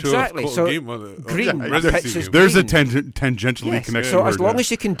parka Exactly. to a So game. green, There's green. a tangentially Yes. connected So word. as long as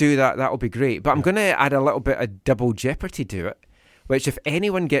you can do that, that'll be great. But I'm going to add a little bit of double jeopardy to it, which if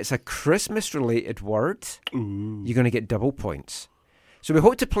anyone gets a Christmas-related word, you're going to get double points. So we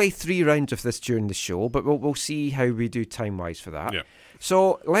hope to play 3 rounds of this during the show, but we'll see how we do time-wise for that. Yeah.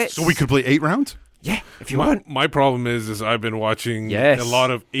 So let's... So we could play 8 rounds? Yeah, if you want. My problem is I've been watching a lot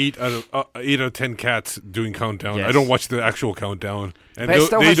of 8 out of 10 cats doing countdown. Yes. I don't watch the actual countdown. And But it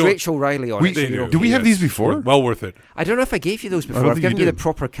still has Rachel Riley on it. Do we have these before? Well worth it. I don't know if I gave you those before. I've given you the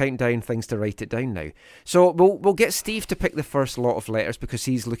proper countdown things to write it down now. So we'll get Steve to pick the first lot of letters because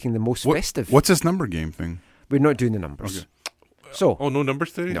he's looking the most festive. What's this number game thing? We're not doing the numbers. Okay. So, no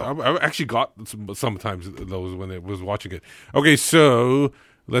numbers today? No. I actually got sometimes those when I was watching it. Okay, so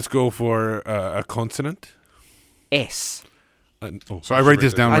let's go for a consonant. S. So I write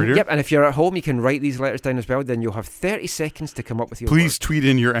this down right here? Yep, and if you're at home, you can write these letters down as well. Then you'll have 30 seconds to come up with your Please word. tweet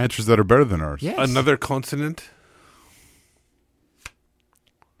in your answers that are better than ours. Yes. Another consonant.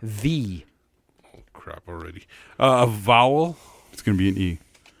 V. Oh, crap already. A vowel. It's going to be an E.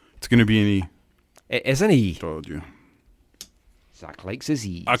 It's going to be an E. It is an E. Told you. Zach likes his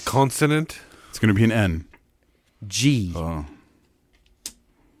E's. A consonant. It's going to be an N. G. Oh.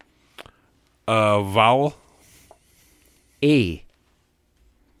 A vowel. A.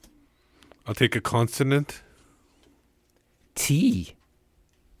 I'll take a consonant. T.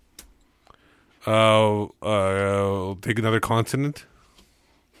 I'll take another consonant.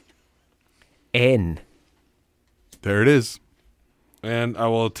 N. There it is. And I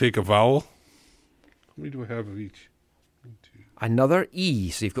will take a vowel. How many do I have of each? Another E.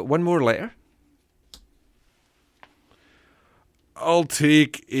 So you've got one more letter. I'll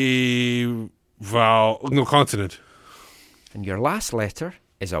take a vowel. No, consonant. And your last letter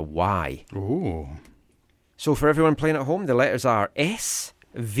is a Y. Ooh. So for everyone playing at home, the letters are S,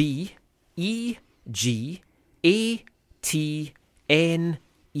 V, E, G, A, T, N,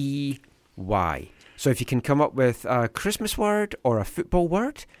 E, Y. So if you can come up with a Christmas word or a football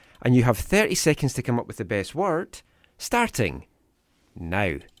word, and you have 30 seconds to come up with the best word, starting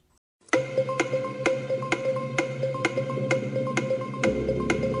now.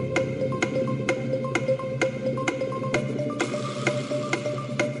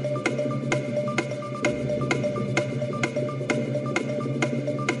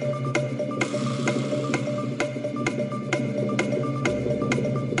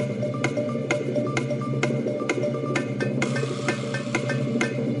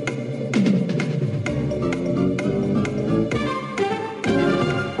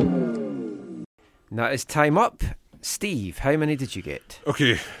 Now it's time up. Steve, how many did you get?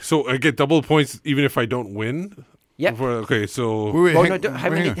 Okay, so I get double points even if I don't win? Yep. Okay, so... Wait, Well, no, how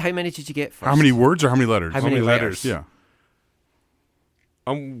many did you get first? How many words or how many letters? How many letters? Yeah.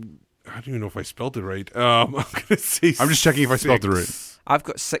 I don't even know if I spelled it right. I'm going to say I'm just checking if I spelled it right. I've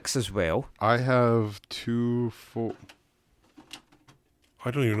got 6 as well. I have 2, 4.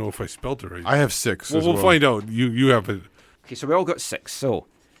 I don't even know if I spelled it right. I have 6 Well, as we'll well. find out. You have it. Okay, so we all got 6. So,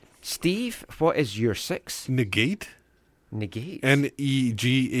 Steve, what is your 6? Negate? Negate.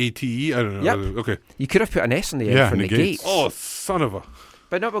 Negate? I don't know. Yep. Okay. You could have put an S on the end for negate. Oh, son of a...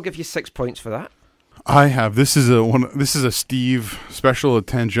 But no, we'll give you 6 points for that. I have. This is a Steve special,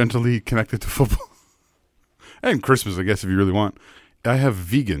 tangentially connected to football. And Christmas, I guess, if you really want. I have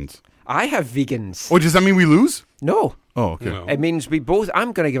vegans. I have vegans. Oh, does that mean we lose? No. Oh, okay. No. It means we both...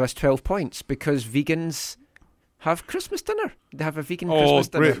 I'm going to give us 12 points because vegans have Christmas dinner. They have a vegan Christmas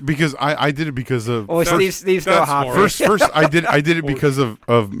dinner. Right, because I did it because of... Oh, Steve's not happy. First, I did it because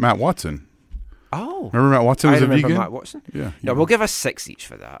of Matt Watson. Oh. Remember Matt Watson was I a remember vegan? Matt Watson. Yeah. No, we'll give us 6 each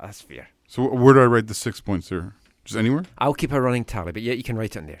for that. That's fair. So where do I write the 6 points there? Just anywhere? I'll keep a running tally, but yeah, you can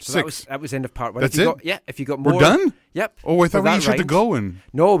write it in there. So 6. that was end of part 1. That's if you it? Got, yeah, if you got more... We're done? Yep. Oh, I thought for we that each had to round. go and...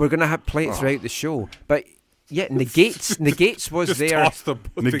 No, we're going to play it throughout the show. But yeah, Negates was Just there. toss the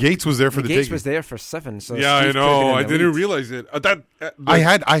Negates was there for the Negates taking. was there for 7. So Yeah, I Steve could've been know. in I the didn't lead. realize it. I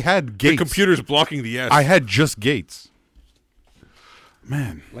had Gates. The computer's blocking the S. I had just Gates.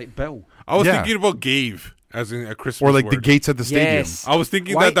 Man. Like Bill. I was Yeah. thinking about Gave as in a Christmas Or like word. the gates at the stadium. Yes. I was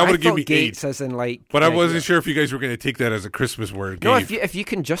thinking Why- that would I have given me thought Gates 8. as in like... But I like, wasn't sure if you guys were going to take that as a Christmas word. No, Gave. if you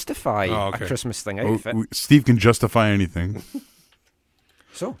can justify Oh, okay. a Christmas thing out Oh, of it. Steve can justify anything.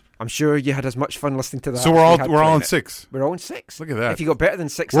 So, I'm sure you had as much fun listening to that. So as we're we all had we're all playing on it. 6. We're all on 6. Look at that. If you got better than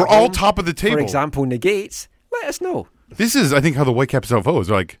 6 We're at all home, top of the table. For example, Negates, let us know. This is, I think, how the Whitecaps LFO is.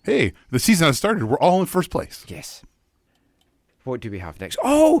 They're like, hey, the season has started. We're all in first place. Yes. What do we have next?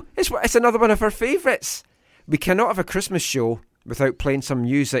 Oh, it's another one of our favourites. We cannot have a Christmas show without playing some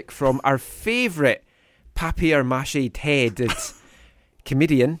music from our favourite papier-mâché-headed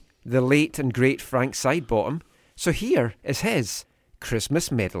comedian, the late and great Frank Sidebottom. So here is his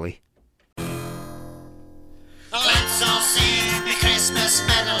Christmas medley. Let's all sing the Christmas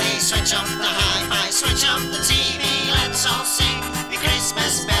medley. Switch up the hi-fi, switch up the TV. Let's all sing the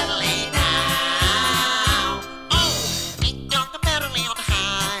Christmas medley now. Oh, ding dong the medley on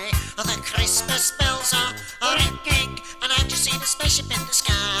high. The Christmas bells are ringing, and I've just seen a spaceship in the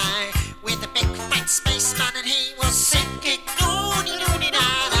sky with a big fat spaceman, and he was singing.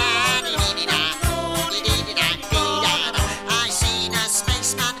 I seen a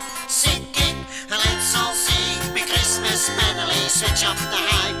spaceman singing. Let's all sing the Christmas medley. Switch up the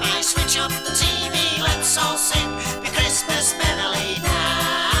hi-fi, switch up the TV. Let's all sing the Christmas medley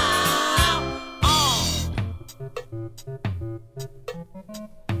now. Oh.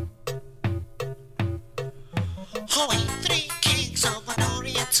 Oh, ain't three kings of an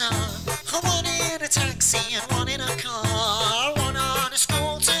Oriental, one in a taxi and one in a car, one on a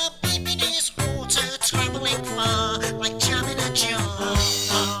scooter, beeping his water, traveling far like jam in a jar.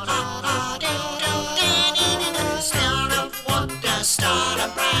 Star of wonder, star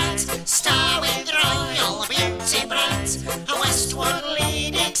of bright, star with royal beauty bright, a westward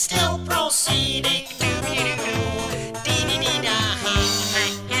leading, still proceeding.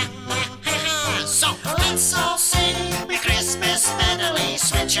 So let's all sing the Christmas medley.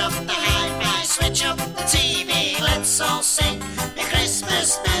 Switch up the hi-fi, switch up the TV. Let's all sing the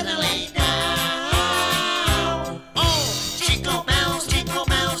Christmas medley now. Oh, jingle bells, jingle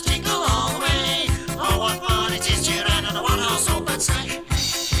all the way. Oh, what fun it is to ride on a one-horse open sleigh.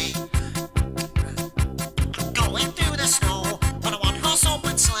 Going through the snow on a one-horse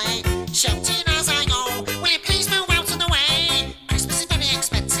open sleigh, shouting as I go, will you please move out of the way? Christmas is very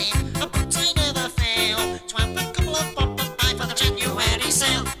expensive, but I never fail to have a couple of bob and buy for the January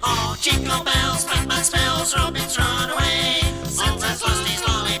sale. Oh, jingle bells, Batman spells, Robin's run away. Santa's lost his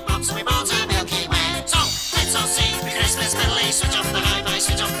lollipops, so we bought a Milky Way. So let's all sing the Christmas medley. Switch up the hi-fi,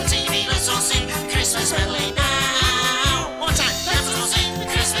 switch up the TV. Let's all sing the Christmas medley now. One time, let's all sing the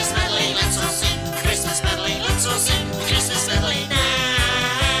Christmas medley. Let's all sing the Christmas medley. Let's all sing the Christmas medley now.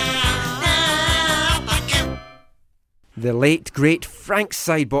 Thank you. The late, great Frank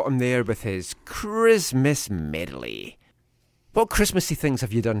Sidebottom there with his Christmas medley. What Christmassy things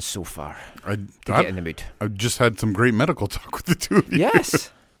have you done so far to get in the mood? I've just had some great medical talk with the two of you.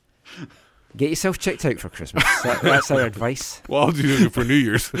 Yes. Get yourself checked out for Christmas. That's our advice. Well, I'll do it for New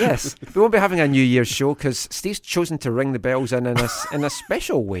Year's. Yes. We won't be having a New Year's show because Steve's chosen to ring the bells in a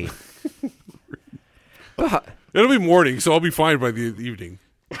special way. But it'll be morning, so I'll be fine by the evening.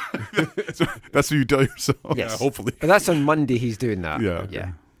 That's what you tell yourself. yes. Yeah, hopefully. But that's on Monday he's doing that. Yeah.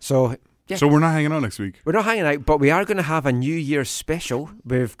 Yeah. So... yeah. So we're not hanging out next week. We're not hanging out, but we are going to have a New Year's special.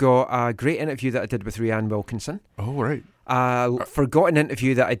 We've got a great interview that I did with Rhiannon Wilkinson. Oh, right. A forgotten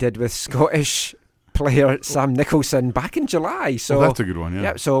interview that I did with Scottish player Sam Nicholson back in July. So that's a good one, yeah.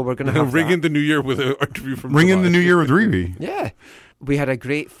 Yeah, so we're going to have ring that. in the New Year with an interview from Ring July. in the New Year with Riri. Yeah. We had a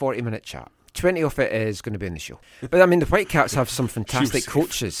great 40-minute chat. 20 of it is going to be in the show. But, I mean, the Whitecaps have some fantastic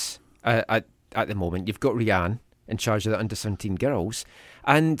coaches at the moment. You've got Rhiannon in charge of the under-17 girls.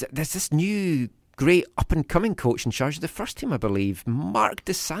 And there's this new great up-and-coming coach in charge of the first team, I believe. Mark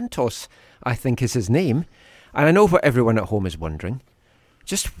DeSantos, I think is his name. And I know what everyone at home is wondering.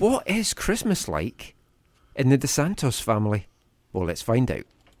 Just what is Christmas like in the DeSantos family? Well, let's find out.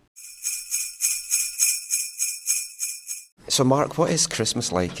 So, Mark, what is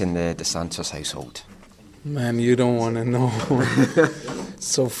Christmas like in the DeSantos household? Man, you don't want to know.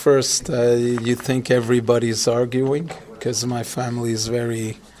 So first, you think everybody's arguing because my family is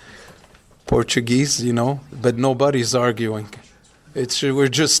very Portuguese, you know, but nobody's arguing. We're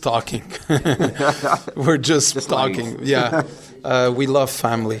just talking. We're just talking. Yeah. We love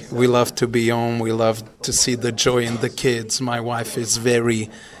family. We love to be home. We love to see the joy in the kids. My wife is very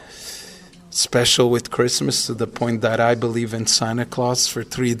special with Christmas to the point that I believe in Santa Claus for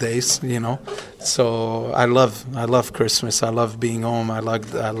 3 days, you know. So I love Christmas. I love being home. I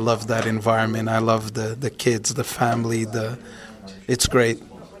love that environment. I love the kids, the family. It's great.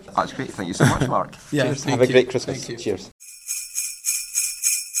 That's great. Thank you so much, Mark. Yeah, cheers. Have a great Christmas. Cheers.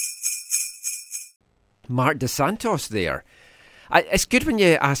 Mark DeSantos there. It's good when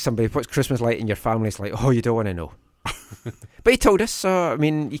you ask somebody what's Christmas like in your family. It's like, oh, you don't want to know. But he told us, so I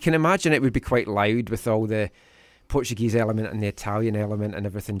mean, you can imagine it would be quite loud with all the Portuguese element and the Italian element and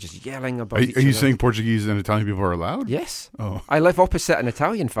everything just yelling about each other. Are you saying Portuguese and Italian people are allowed? Yes. Oh. I live opposite an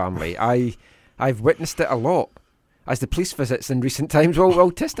Italian family. I've witnessed it a lot. as the police visits in recent times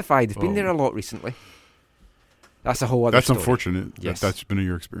will testify. They've been there a lot recently. That's a whole other story. That's unfortunate. Yes. That's been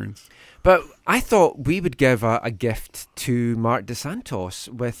your experience. But I thought we would give a gift to Mark DeSantos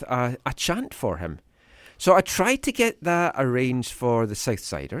with a chant for him. So I tried to get that arranged for the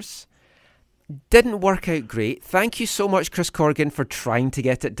Southsiders. Didn't work out great. Thank you so much, Chris Corrigan, for trying to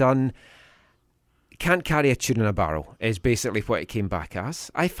get it done. Can't carry a tune in a barrel is basically what it came back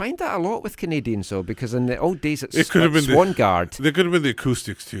as. I find that a lot with Canadians, though, because in the old days at Swan Guard... There could have been the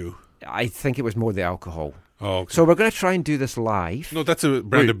acoustics, too. I think it was more the alcohol. Oh, okay. So we're going to try and do this live. No, that's a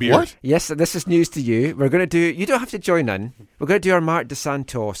brand of beer. What? Yes, this is news to you. We're going to do... You don't have to join in. We're going to do our Mark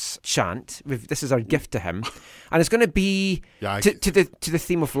DeSantos chant. This is our gift to him. And it's going to be to the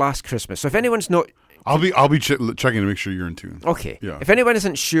theme of Last Christmas. So if anyone's not... I'll be checking to make sure you're in tune. Okay. Yeah. If anyone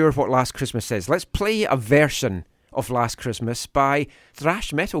isn't sure what Last Christmas is, let's play a version of Last Christmas by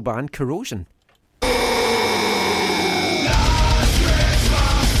thrash metal band Corrosion.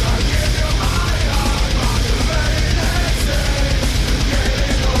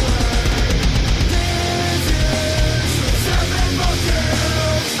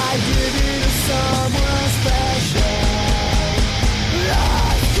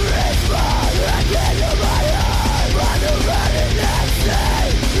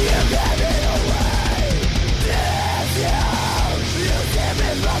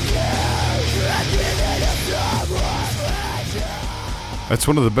 That's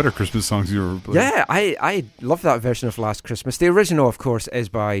one of the better Christmas songs you ever played. Yeah, I love that version of Last Christmas. The original, of course, is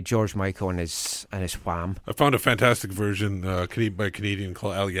by George Michael and his Wham. I found a fantastic version by a Canadian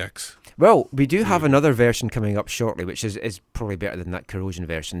called Alex. Well, we do have another version coming up shortly, which is probably better than that Corrosion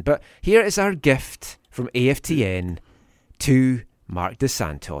version. But here is our gift from AFTN to Mark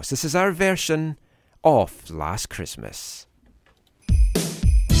DeSantos. This is our version of Last Christmas.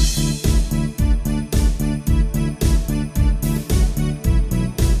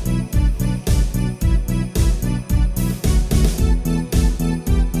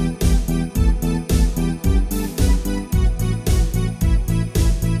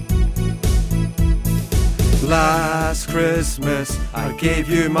 Last Christmas I gave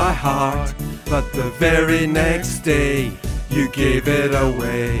you my heart, but the very next day you gave it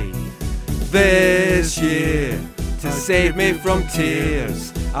away. This year, to save me from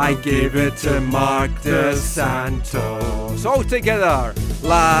tears, I gave it to Mark DeSantos. All together!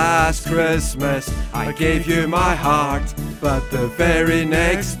 Last Christmas I gave you my heart, but the very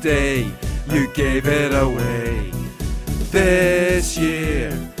next day you gave it away. This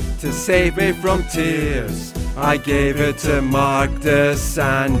year, to save me from tears, I gave it to Mark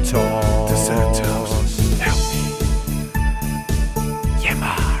DeSantos. Help me. Yeah,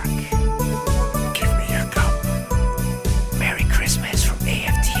 Mark. Give me a cup. Merry Christmas from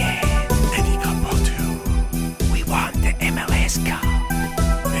AFTN. Any cup will do. We want the MLS Cup.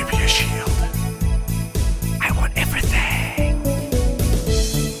 Maybe a shield. I want everything.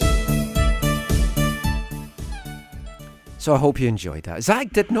 So I hope you enjoyed that.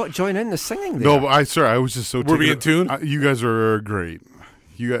 Zach did not join in the singing there. No, but I was just so... Were we in tune? You guys are great.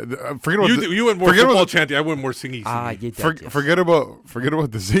 You guys, forget about you went more football chanting. I went more singing. You did, yes. Forget about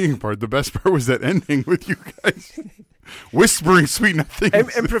the singing part. The best part was that ending with you guys whispering sweet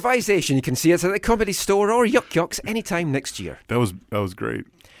nothings. Improvisation. You can see us at the Comedy Store or Yuck Yucks anytime next year. That was great.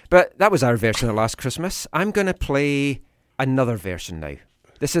 But that was our version of Last Christmas. I'm going to play another version now.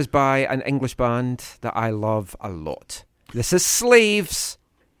 This is by an English band that I love a lot. This is Slaves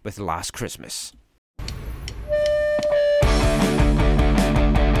with Last Christmas.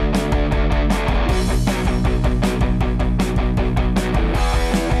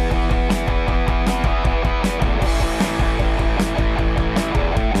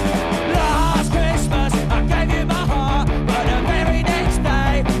 Last Christmas, I gave you my heart, but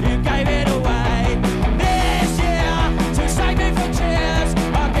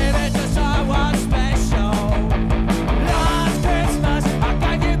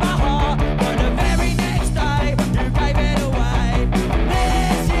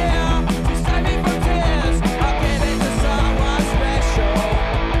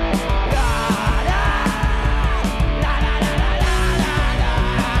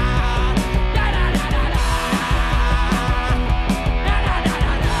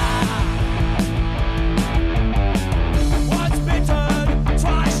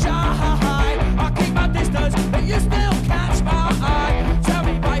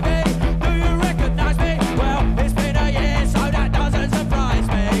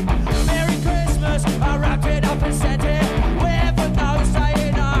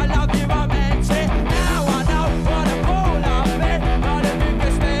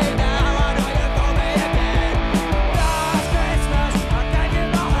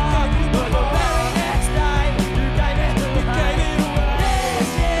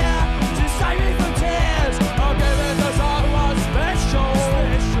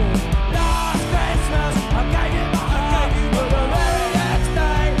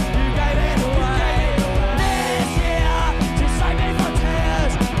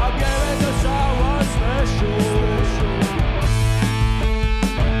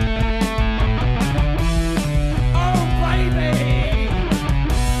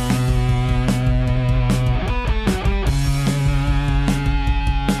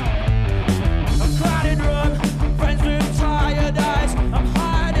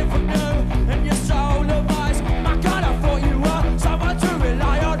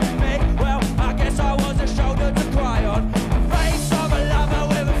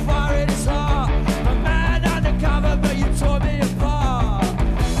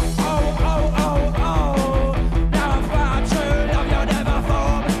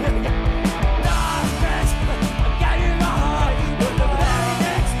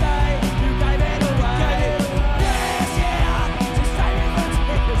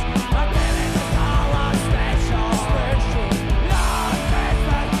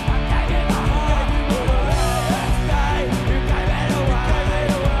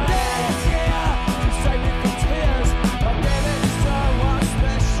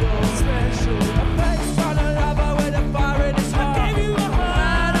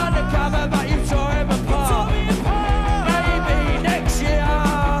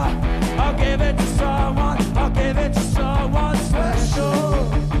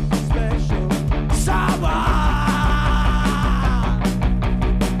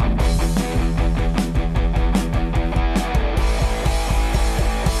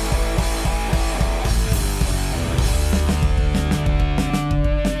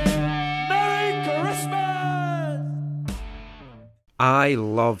I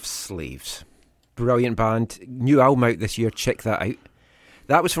love Slaves. Brilliant band. New album out this year. Check that out.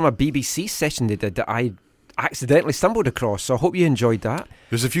 That was from a BBC session they did that I accidentally stumbled across, so I hope you enjoyed that.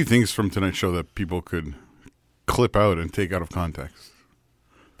 There's a few things from tonight's show that people could clip out and take out of context.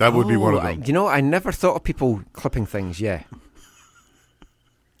 That would be one of them. I never thought of people clipping things, yeah.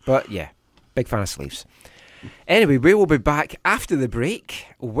 But yeah, big fan of Slaves. Anyway, we will be back after the break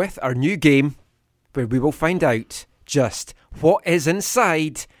with our new game where we will find out just what is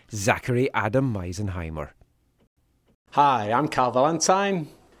inside Zachary Adam Meisenheimer. Hi, I'm Carl Valentine.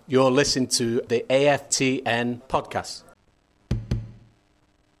 You're listening to the AFTN podcast.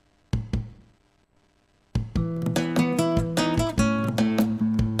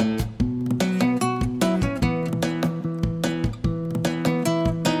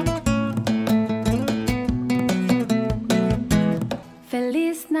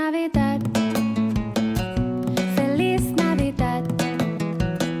 Feliz Navidad. Feliz Navidad.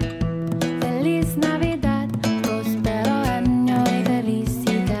 Feliz Navidad. Prospero año y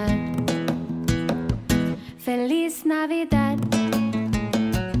felicidad. Feliz Navidad.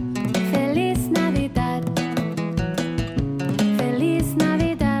 Feliz Navidad. Feliz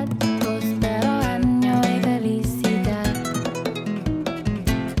Navidad. Prospero año y felicidad.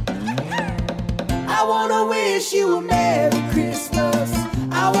 I wanna wish you a Merry Christmas.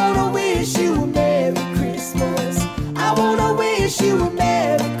 I wanna wish you a Merry Christmas. I wanna wish you a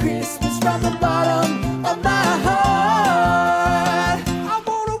Merry Christmas from the bottom of my heart. I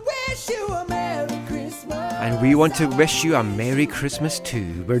wanna wish you a Merry Christmas. And we want to wish you a Merry Christmas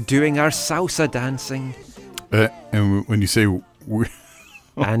too. We're doing our salsa dancing. And when you say we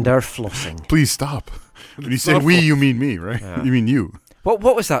and our flossing. Please stop. When you say we, you mean me, right? Yeah. You mean you. What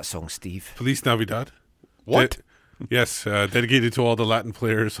was that song, Steve? Feliz Navidad. What? Yes, dedicated to all the Latin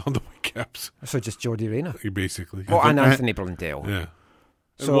players on the Whitecaps. So just Jordi Reyna? Basically. Oh, and Anthony Blundell. Yeah.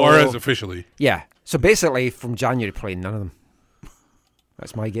 So, Juarez officially. Yeah. So basically, from January playing none of them.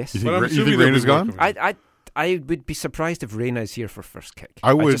 That's my guess. You think Reyna's gone? I would be surprised if Reyna is here for first kick.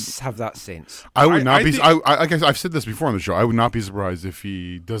 I would just have that sense. I would not be. I guess I've said this before on the show. I would not be surprised if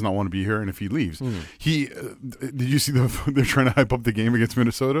he does not want to be here and if he leaves. He did you see they're trying to hype up the game against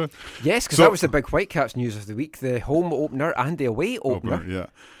Minnesota? Yes, because that was the big Whitecaps news of the week: the home opener and the away opener. Yeah.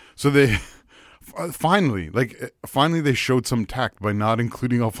 So they finally they showed some tact by not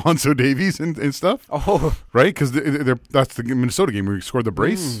including Alphonso Davies and stuff. Oh, right, because that's the Minnesota game where he scored the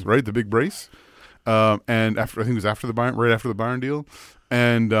brace, right, the big brace. And after I think it was after the Bayern deal,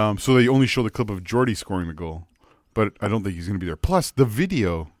 and so they only show the clip of Jordi scoring the goal, but I don't think he's going to be there. Plus the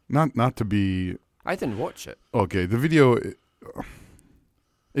video, not to be. I didn't watch it. Okay, the video,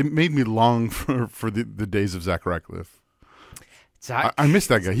 it made me long for the days of Zach Ratcliffe. I missed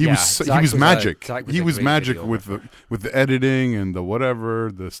that guy. He was magic. He was magic with the editing and the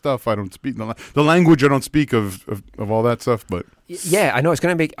whatever, the stuff I don't speak, the language I don't speak of all that stuff. But yeah, I know it's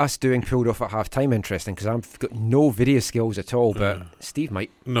going to make us doing pulled off at half time interesting because I've got no video skills at all. But Steve might.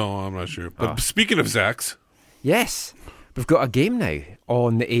 No, I'm not sure. But speaking of Zach's, yes, we've got a game now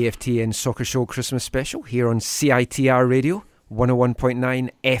on the AFTN Soccer Show Christmas Special here on CITR Radio 101.9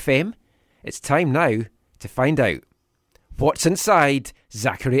 FM. It's time now to find out what's inside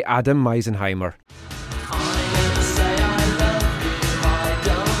Zachary Adam Meisenheimer.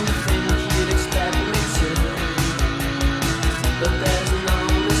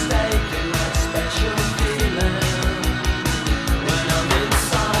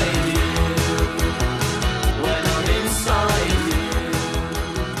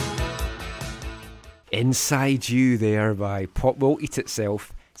 Inside You there by Pop Will Eat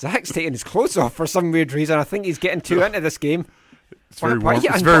Itself. Zach's taking his clothes off for some weird reason. I think he's getting too into this game. It's very warm.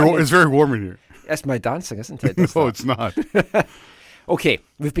 It's very warm in here. That's my dancing, isn't it? No, it's not. Okay,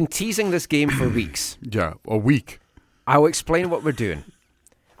 we've been teasing this game for weeks. Yeah, a week. I'll explain what we're doing.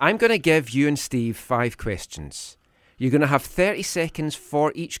 I'm going to give you and Steve 5 questions. You're going to have 30 seconds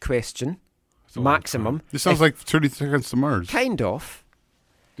for each question, maximum. This sounds like 30 seconds to Mars. Kind of.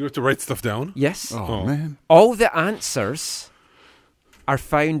 Do you have to write stuff down? Yes. Oh, man. All the answers are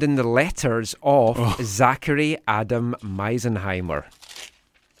found in the letters of Zachary Adam Meisenheimer.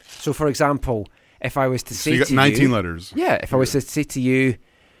 So, for example, if I was to say you got to 19 you, letters. Yeah, if I was to say to you,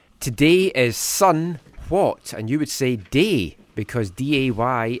 today is sun what? And you would say day, because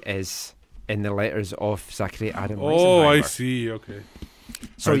D-A-Y is in the letters of Zachary Adam Meisenheimer. Oh, I see. Okay.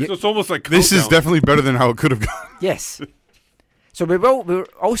 So it's almost like this is definitely better than how it could have gone. Yes. So we're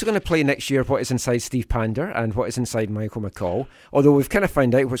also going to play next year what is inside Steve Pander and what is inside Michael McCall. Although we've kind of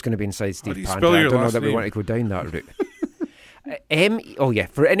found out what's going to be inside Steve Pander. I don't know that we want to go down that route.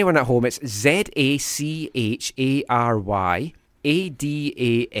 For anyone at home, it's Zachary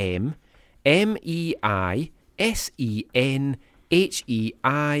Adameisenheimer.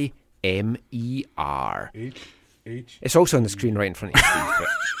 It's also on the screen right in front of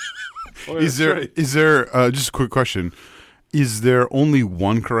you. Is there just a quick question? Is there only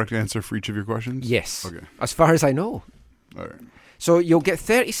one correct answer for each of your questions? Yes. Okay. As far as I know. All right. So you'll get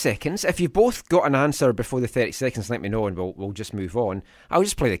 30 seconds. If you've both got an answer before the 30 seconds, let me know and we'll just move on. I'll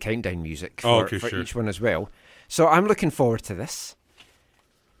just play the countdown music for each one as well. So I'm looking forward to this.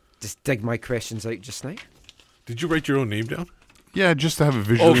 Just dig my questions out just now. Did you write your own name down? Yeah, just to have it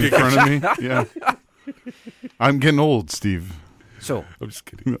visually in front of me. Yeah. I'm getting old, Steve. So, I'm just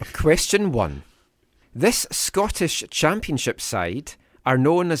kidding. Question 1. This Scottish Championship side are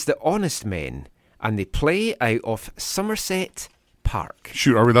known as the Honest Men, and they play out of Somerset Park.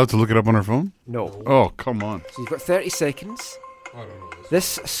 Shoot, are we allowed to look it up on our phone? No. Oh, come on. So you've got 30 seconds. I don't know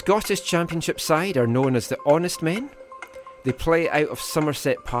this Scottish Championship side are known as the Honest Men. They play out of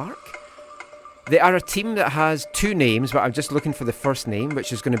Somerset Park. They are a team that has 2 names, but I'm just looking for the first name,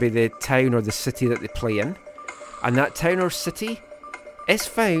 which is going to be the town or the city that they play in. And that town or city is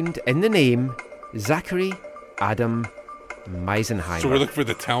found in the name Zachary Adam Meisenheimer. So we're looking for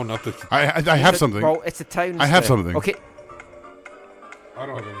the town, not the... I have something. Well, it's a town. I have something. Okay. I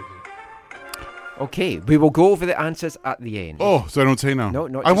don't have anything. Okay, we will go over the answers at the end. Oh, so I don't say now. No,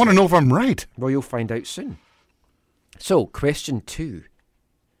 not I want to know if I'm right. Well, you'll find out soon. So, question 2.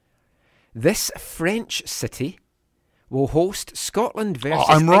 This French city will host Scotland versus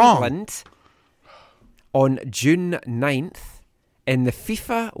England on June 9th in the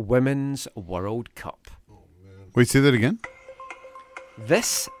FIFA Women's World Cup. Wait, say that again?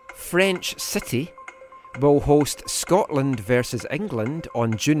 This French city will host Scotland versus England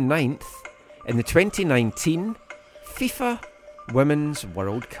on June 9th in the 2019 FIFA Women's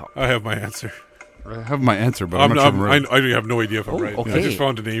World Cup. I have my answer. I have my answer, but I'm not sure I'm right. I have no idea if I'm right. Okay. I just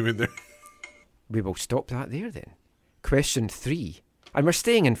found a name in there. We will stop that there then. Question 3. And we're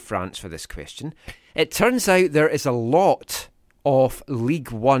staying in France for this question. It turns out there is a lot of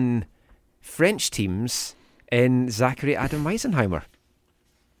League One French teams in Zachary Adam Meisenheimer.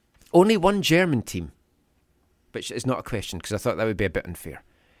 Only one German team, which is not a question because I thought that would be a bit unfair.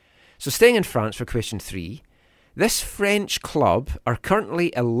 So staying in France for question 3. This French club are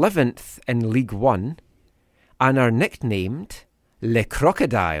currently 11th in League One and are nicknamed Les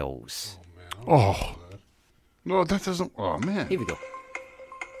Crocodiles. Oh. No, that doesn't... Oh, man. Here we go.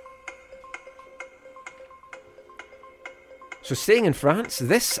 So staying in France,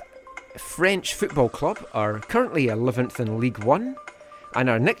 this French football club are currently 11th in League One and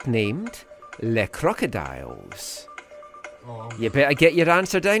are nicknamed Les Crocodiles. You better get your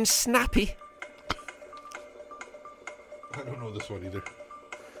answer down snappy. I don't know this one either.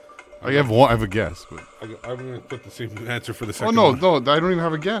 I have a guess. But I'm going to put the same answer for the second one. one. No, I don't even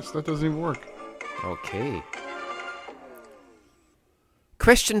have a guess. That doesn't even work. Okay.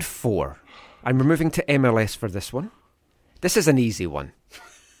 Question 4. I'm moving to MLS for this one. This is an easy one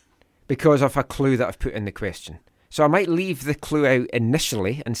because of a clue that I've put in the question. So I might leave the clue out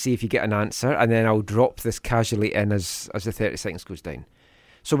initially and see if you get an answer, and then I'll drop this casually in as the 30 seconds goes down.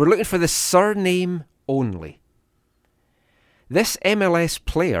 So we're looking for the surname only. This MLS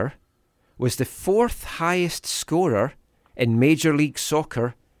player was the 4th highest scorer in Major League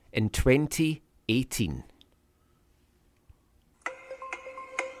Soccer in 2018.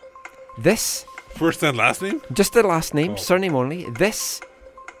 This... First and last name? Just the last name, surname only. This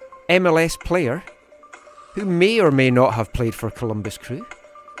MLS player, who may or may not have played for Columbus Crew,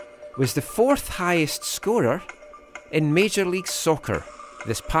 was the 4th highest scorer in Major League Soccer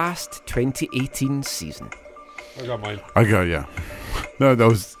this past 2018 season. I got mine. Yeah. No, that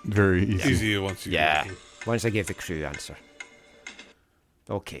was very easy. Easy once you once I gave the crew answer.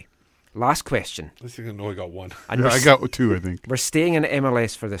 Okay. Last question. At least I know I got one. And I got 2, I think. We're staying in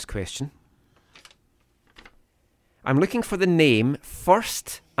MLS for this question. I'm looking for the name,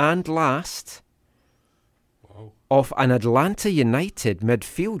 first and last, of an Atlanta United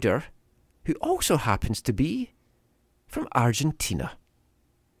midfielder who also happens to be from Argentina.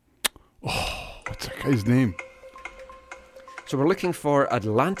 Oh, what's that guy's name? So we're looking for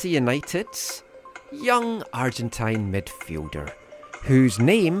Atlanta United's young Argentine midfielder whose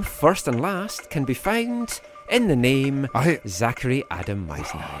name, first and last, can be found in the name Zachary Adam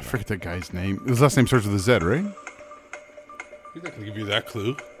Meisenheimer. I forget that guy's name. His last name starts with a Z, right? He's not going to give you that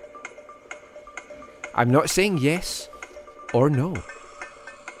clue. I'm not saying yes or no.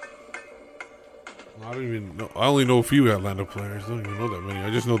 I don't even know. I only know a few Atlanta players. I don't even know that many. I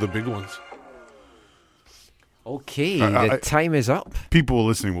just know the big ones. Okay, the time is up. People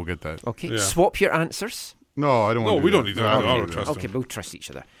listening will get that. Okay, swap your answers. No, I don't want to. No, we don't need that. I don't trust Okay, them. we'll trust each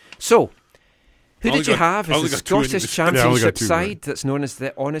other. So, who did you have as the Scottish Championship side that's known as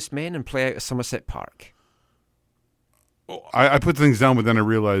the Honest Men and play out at Somerset Park? I put things down, but then I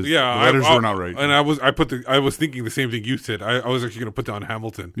realized the letters were not right. And I was thinking the same thing you said. I was actually going to put down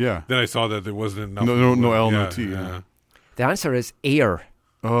Hamilton. Yeah. Then I saw that there wasn't enough. No L, no T. Yeah. The answer is Ayr.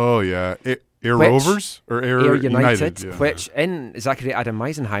 Oh, yeah. Ayr Rovers? Or Ayr United, yeah. Which in Zachary Adam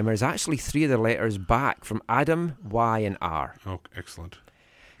Meisenheimer is actually 3 of the letters back from Adam, Y and R. Oh, excellent.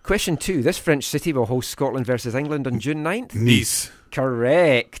 Question 2. This French city will host Scotland versus England on June 9th. Nice.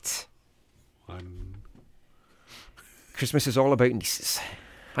 Correct. Christmas is all about nieces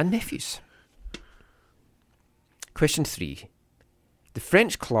and nephews. Question 3. The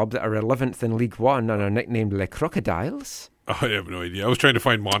French club that are 11th in League One and are nicknamed Les Crocodiles. Oh, I have no idea. I was trying to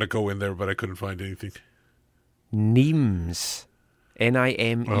find Monaco in there, but I couldn't find anything. Nimes.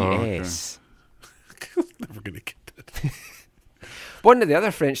 Nimes. Never going to get that. One of the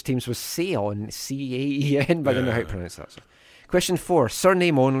other French teams was Caen, Caen, but I don't know how to pronounce that. So. Question 4.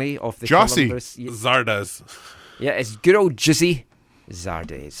 Surname only of the Jossie. Columbus. Zardes. Yeah, it's good old Jizzy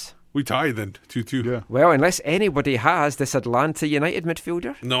Zardes. We tied then, 2-2. Yeah. Well, unless anybody has this Atlanta United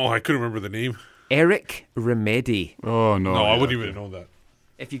midfielder. No, I couldn't remember the name. Eric Remedi. Oh, no. No, I wouldn't even know that.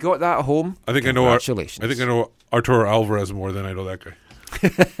 If you got that at home, I think congratulations. I think I know Arturo Alvarez more than I know that guy.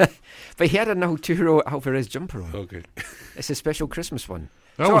 But he had an Arturo Alvarez jumper on. Okay. It's a special Christmas one.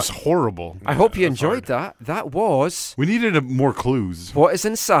 That was horrible. I hope you enjoyed that. That was... We needed more clues. What is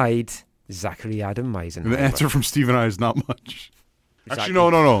inside Zachary Adam Meisenheimer? And the answer from Steve and I is not much. Exactly.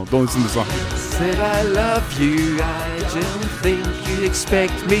 Actually, no. Don't listen to the song. Said I love you, I didn't think you'd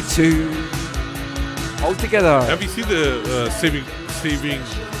expect me to. All together. Have you seen the Saving?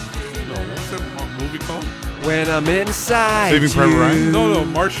 No, what's that movie called? When I'm inside Saving Private Ryan? No,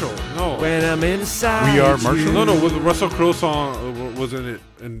 Marshall. No. When I'm inside We Are Marshall? No, was the Russell Crowe song was in it,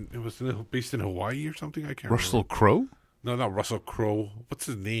 and it was based in Hawaii or something? I can't Russell remember. Crowe? No, not Russell Crowe. What's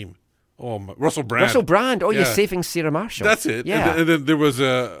his name? Oh, Russell Brand. Russell Brand. Oh, Yeah. you're saving Sarah Marshall. That's it. Yeah. And then there was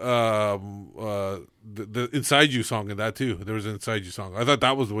the Inside You song in that too. There was an Inside You song. I thought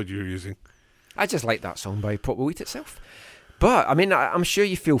that was what you were using. I just like that song by Pop Will Eat itself. But, I mean, I'm sure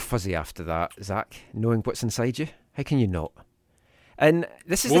you feel fuzzy after that, Zach, knowing what's inside you. How can you not? And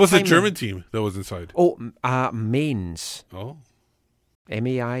this is What was the time German team that was inside? Oh, Mainz. Oh.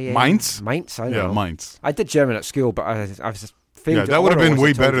 M-A-I-N. Mainz? Mainz, I don't know. Mainz. I did German at school, but I was... Yeah, that would have been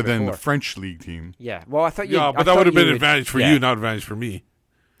way better than the French league team. Yeah, well, I thought you... Yeah, but that would have been an advantage for you, not advantage for me.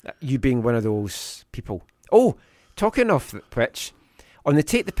 You being one of those people. Oh, talking of which, on the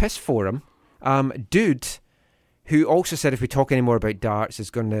Take the Piss forum, Dude, who also said if we talk any more about darts,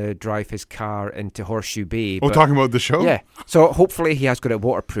 is going to drive his car into Horseshoe Bay. Oh, talking about the show? Yeah. So hopefully he has got it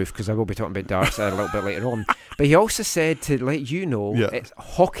waterproof, because I will be talking about darts a little bit later on. But he also said to let you know it's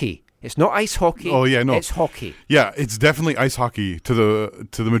hockey. It's not ice hockey. Oh yeah, no, it's hockey. Yeah, it's definitely ice hockey to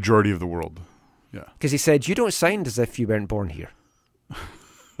the majority of the world. Yeah, because he said you don't sound as if you weren't born here.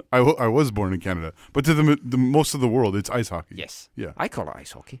 I was born in Canada, but to the most of the world, it's ice hockey. Yes. Yeah, I call it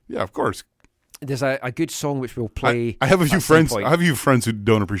ice hockey. Yeah, of course. There's a good song which we'll play. I have a few friends. I have a few friends who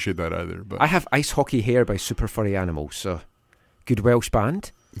don't appreciate that either. But I have Ice Hockey Hair by Super Furry Animals. So, good Welsh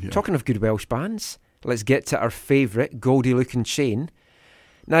band. Yeah. Talking of good Welsh bands, let's get to our favourite, Goldie Lookin' Chain.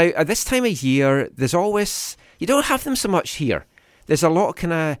 Now, at this time of year, there's always... You don't have them so much here. There's a lot of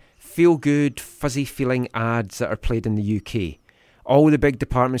kind of feel-good, fuzzy-feeling ads that are played in the UK. All the big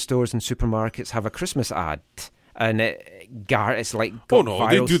department stores and supermarkets have a Christmas ad. And it's like... Oh, no,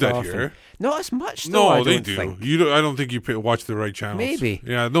 they do that here. Not as much, though, I don't think. I don't think you watch the right channels. Maybe.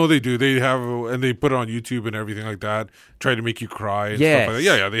 Yeah, no, they do. They have... And they put it on YouTube and everything like that. Try to make you cry and stuff like that.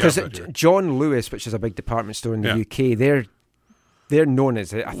 Yeah, they have that here. John Lewis, which is a big department store in the UK, they're known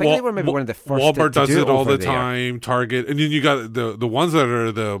as it. I think they were maybe one of the first. Walmart does it all the there. time. Target, and then you got the ones that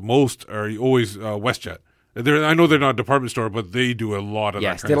are the most are always WestJet. I know they're not a department store, but they do a lot of that.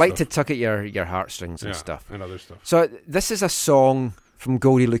 Yes, they like to tug at your heartstrings and stuff and other stuff. So this is a song from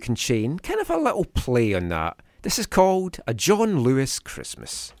Goldie Lookin' Chain, kind of a little play on that. This is called A John Lewis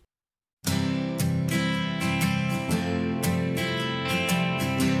Christmas.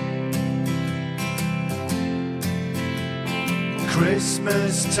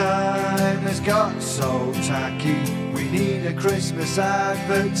 Christmas time has got so tacky. We need a Christmas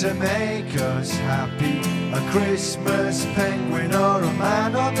advert to make us happy. A Christmas penguin or a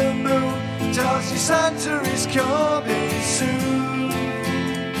man on the moon tells you Santa is coming soon.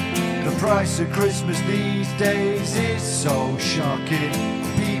 The price of Christmas these days is so shocking.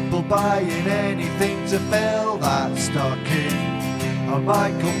 People buying anything to fill that stocking. A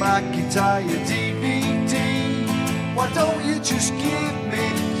Michael McIntyre DVD DVD. Why don't you just give me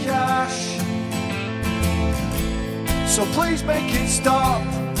cash? So please make it stop.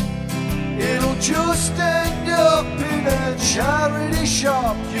 It'll just end up in a charity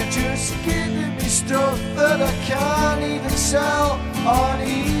shop. You're just giving me stuff that I can't even sell on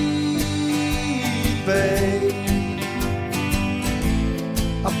eBay.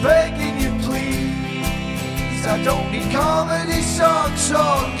 I'm begging you please, I don't need comedy socks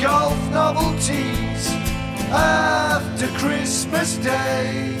or golf novelties after Christmas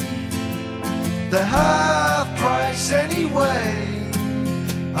Day. They're half price anyway.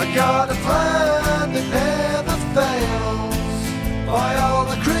 I got a plan that never fails. Buy all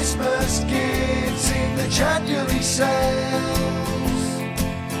the Christmas gifts in the January sales.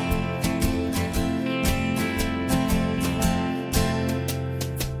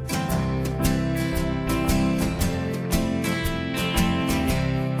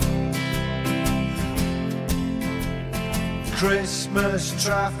 Christmas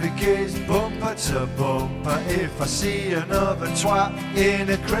traffic is bumper to bumper. If I see another twat in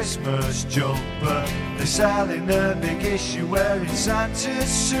a Christmas jumper, they're selling a big issue wearing Santa's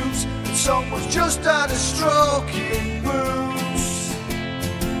suits, and someone's just had a stroke in boots.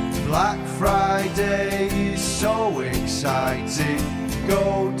 Black Friday is so exciting.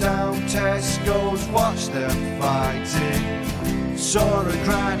 Go down Tesco's, watch them fighting. Saw a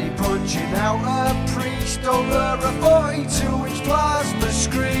granny punching out a priest over a 42-inch plasma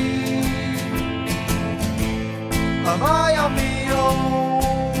screen. Am I on my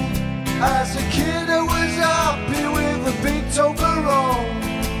own? As a kid I was happy with a big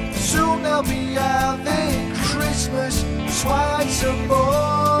Toblerone. Soon they'll be having Christmas twice a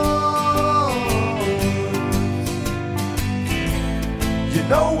month. You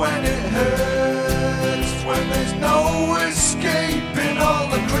know when it hurts, when there's no escaping all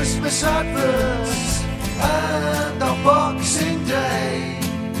the Christmas adverts. And on Boxing Day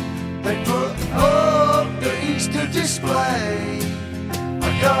they put up the Easter display.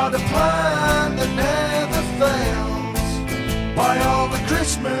 I got a plan that never fails. Buy all the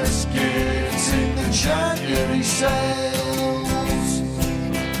Christmas gifts in the January sales.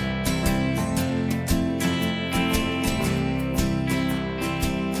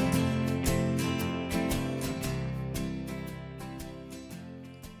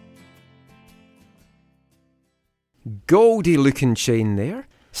 Goldie looking chain there,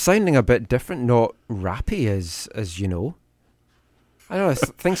 sounding a bit different, not rappy as you know. I know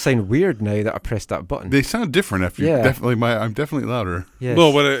things sound weird now that I pressed that button. They sound different after you. I'm definitely louder. Yes.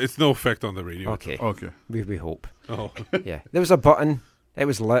 No, but it's no effect on the radio. Okay. We hope. Oh. Yeah. There was a button. It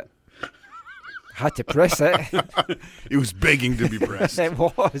was lit. Had to press it. It was begging to be pressed. It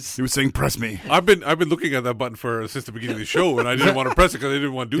was. He was saying, "Press me." I've been looking at that button since the beginning of the show, and I didn't want to press it because I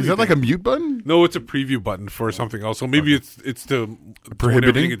didn't want to do. Is that like a mute button? No, it's a preview button for something else. So maybe it's to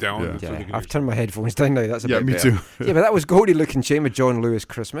prohibiting it down. Yeah. I've turned my headphones down now. That's a bit me better. too. Yeah, but that was Goldie Looking Chain with John Lewis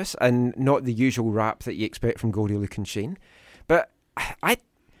Christmas, and not the usual rap that you expect from Goldie Looking Chain. But I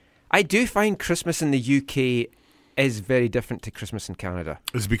do find Christmas in the UK is very different to Christmas in Canada.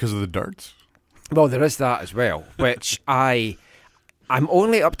 Is it because of the darts? Well, there is that as well, which I'm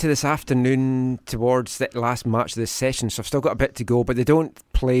only up to this afternoon towards the last match of this session, so I've still got a bit to go, but they don't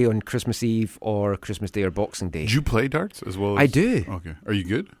play on Christmas Eve or Christmas Day or Boxing Day. Do you play darts as well? I do. Okay. Are you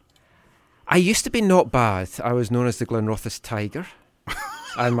good? I used to be not bad. I was known as the Glenrothes Tiger,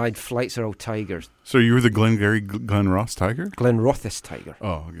 and my flights are all tigers. So you were the Glenross Tiger? Glenrothes Tiger.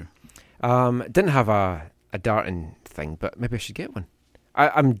 Oh, okay. Didn't have a darting thing, but maybe I should get one.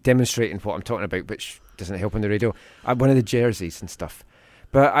 I'm demonstrating what I'm talking about, which doesn't help on the radio. One of the jerseys and stuff.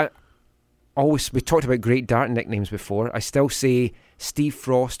 But we talked about great dart nicknames before. I still say Steve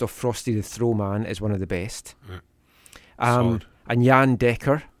Frost or Frosty the Throwman is one of the best. Yeah. And Jan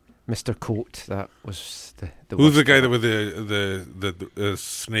Decker, Mr. Coat, that was the Who's the guy that with the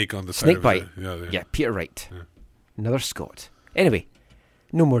snake on the snake side? Bite. Of Yeah, Peter Wright. Yeah. Another Scot. Anyway,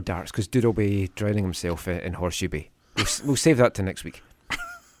 no more darts because Dude will be drowning himself in Horseshoe Bay. We'll save that to next week.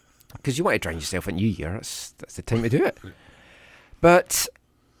 Because you want to drown yourself at New Year. That's the time to do it. But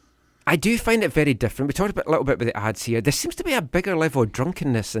I do find it very different. We talked a little bit about the ads here. There seems to be a bigger level of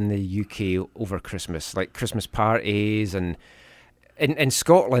drunkenness in the UK over Christmas, like Christmas parties. And in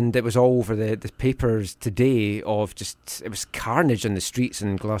Scotland, it was all over the papers today of just, it was carnage in the streets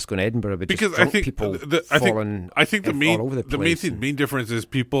in Glasgow and Edinburgh. But because I think the main difference is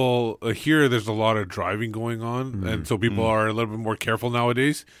people here, there's a lot of driving going on. And so people are a little bit more careful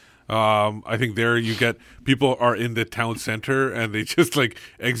nowadays. I think there you get people are in the town center and they just like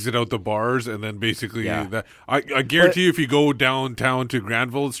exit out the bars and then basically that. I guarantee you if you go downtown to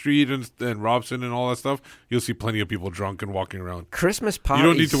Granville Street and Robson and all that stuff, you'll see plenty of people drunk and walking around. Christmas parties. You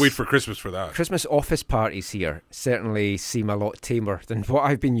don't need to wait for Christmas for that. Christmas office parties here certainly seem a lot tamer than what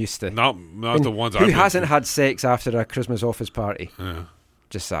I've been used to. Not the ones I've Who been hasn't to. had sex after a Christmas office party? Yeah.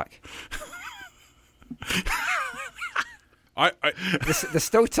 Just sack. There's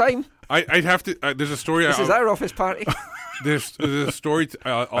still time. I'd have to. There's a story. This is our office party. There's a story.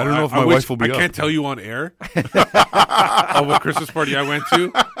 I don't know if my wife will be I up. can't tell you on air of a Christmas party I went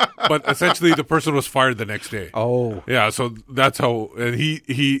to, but essentially the person was fired the next day. Oh, yeah. So that's how. And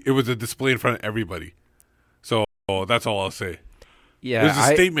it was a display in front of everybody. So that's all I'll say. Yeah, there's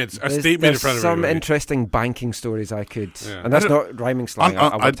a statement in front of some everybody. interesting banking stories I could, and that's not rhyming slang.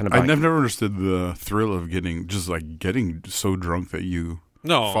 I worked in a bank. I've never understood the thrill of getting so drunk that you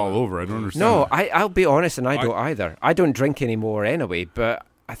fall over. I don't understand. No, I'll be honest, and I don't either. I don't drink anymore anyway, but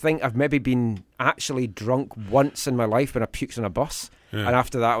I think I've maybe been actually drunk once in my life when I puked on a bus, and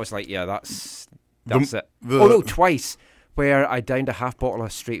after that I was like, yeah, that's it. Twice, where I downed a half bottle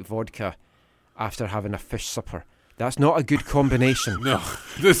of straight vodka after having a fish supper. That's not a good combination. No,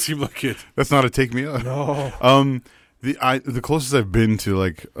 doesn't seem like it. That's not a take me out. No. The closest I've been to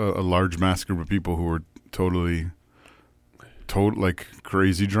like a large mass group of people who were totally like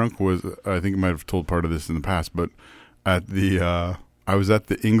crazy drunk was, I think I might have told part of this in the past, but at the I was at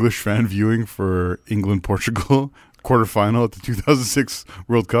the English fan viewing for England-Portugal quarterfinal at the 2006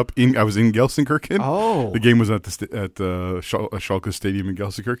 World Cup. I was in Gelsenkirchen. Oh, the game was at the Schalke Stadium in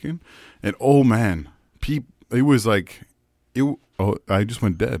Gelsenkirchen, and oh man, it was like I just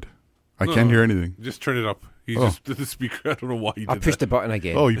went dead. I can't hear anything. Just turn it up. You just did the speaker. I don't know why you did that. I pushed the button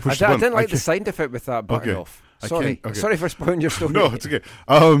again. Oh, you pushed the button. I didn't like the sound effect with that button off. Sorry. Sorry for spoiling your story. No, it's okay.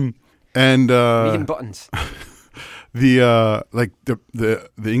 And medium buttons. The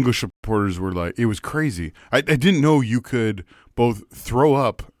English supporters were like, it was crazy. I didn't know you could both throw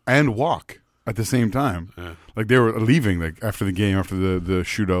up and walk at the same time. Yeah. Like they were leaving, like after the game, after the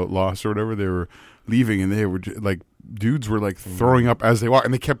shootout loss or whatever, they were leaving, and they were like, dudes were like throwing up as they walked,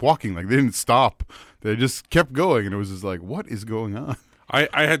 and they kept walking, like they didn't stop. They just kept going, and it was just like, what is going on? I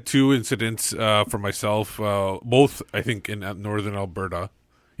had two incidents for myself, both I think in northern Alberta.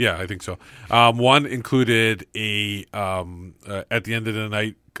 Yeah, I think so. One included a at the end of the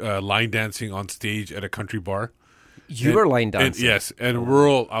night line dancing on stage at a country bar. You were line dancing? Yes, in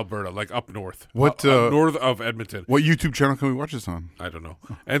rural Alberta, like up north. What north of Edmonton? What YouTube channel can we watch this on? I don't know.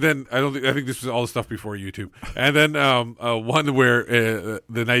 And then I think this was all the stuff before YouTube. And then one where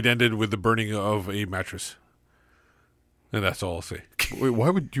the night ended with the burning of a mattress. And that's all I'll say. Wait, why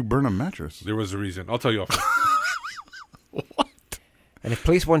would you burn a mattress? There was a reason. I'll tell you off. What? And if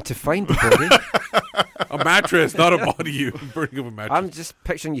police want to find the body, a mattress, not a body. You burning of a mattress. I'm just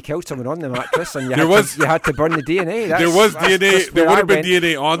picturing you killed someone on the mattress, and you had to burn the DNA. There was DNA. There would have been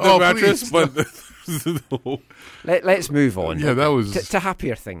DNA on the mattress, but no. Let's move on. Yeah, that was to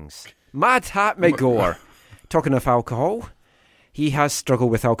happier things. Mad Hat McGore. Talking of alcohol, he has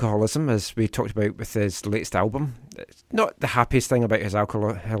struggled with alcoholism, as we talked about with his latest album. It's not the happiest thing about his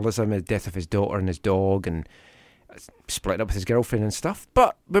alcoholism, the death of his daughter and his dog, and splitting up with his girlfriend and stuff.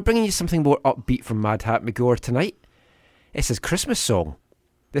 But we're bringing you something more upbeat from Mad Hat McGore tonight. It's his Christmas song.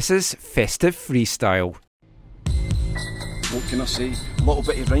 This is Festive Freestyle. What can I say? Little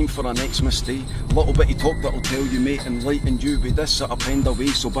bit of rhyme for an Xmas day. Little bit of talk that'll tell you, mate, enlighten you with this sort of penned away.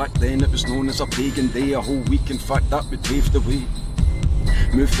 So back then it was known as a pagan day, a whole week in fact that would paved the way.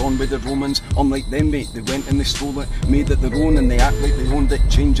 Moved on with the Romans, unlike them mate, they went and they stole it, made it their own and they act like they owned it,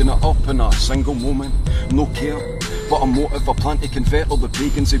 changing it up in a single moment. No care, but a motive, a plan to convert all the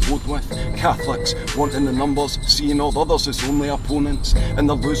pagans they vote with. Catholics, wanting the numbers, seeing all others as only opponents, and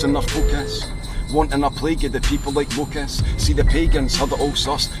they're losing their focus. Wanting a plague of the people like locusts. See the pagans had it all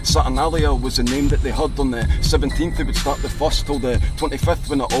sussed. Saturnalia was the name that they heard. On the 17th they would start the fuss till the 25th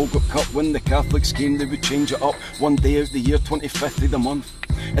when it all got cut. When the Catholics came they would change it up one day out the year, 25th of the month.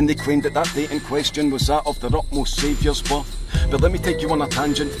 And they claimed that that date in question was that of their utmost saviour's birth. But let me take you on a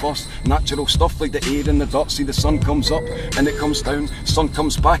tangent first. Natural stuff like the air and the dirt. See the sun comes up and it comes down. Sun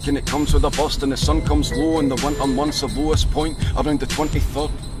comes back and it comes with a burst. And the sun comes low in the winter months, the lowest point around the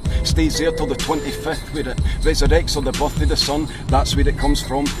 23rd. Stays there till the 25th where it resurrects on the birth of the sun. That's where it comes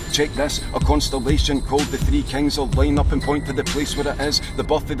from. Check this, a constellation called the Three Kings will line up and point to the place where it is. The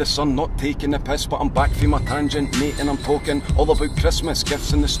birth of the sun, not taking the piss, but I'm back from my tangent, mate, and I'm talking all about Christmas,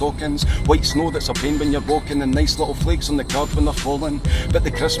 gifts in the stockings. White snow that's a pain when you're walking, and nice little flakes on the card when they're falling. But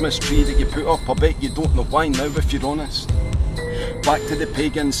the Christmas tree that you put up, I bet you don't know why now if you're honest. Back to the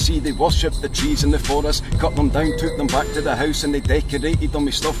pagans, see they worshipped the trees in the forest. Cut them down, took them back to the house, and they decorated them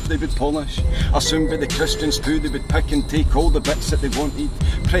with stuff they would polish. Assumed by the Christians too, they would pick and take all the bits that they wanted.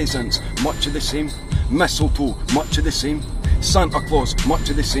 Presents, much of the same. Mistletoe, much of the same. Santa Claus, much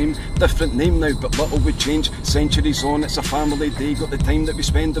of the same. Different name now, but little would change. Centuries on, it's a family day. Got the time that we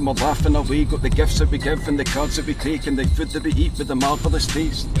spend and we're laughing away. Got the gifts that we give and the cards that we take, and the food that we eat with the marvellous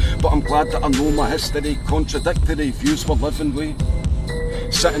taste. But I'm glad that I know my history. Contradictory views we're living with.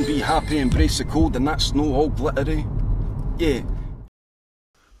 Sit and be happy, embrace the cold, and that snow all glittery. Yeah.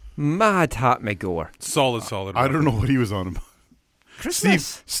 Mad Hat McGower. Solid. I don't know what he was on about.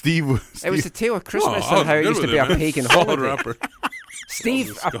 Christmas. Steve. It was the tale of Christmas and how it used to be a pagan holiday. Rapper.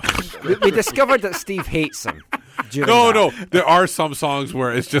 Steve, we discovered that Steve hates him. No. There are some songs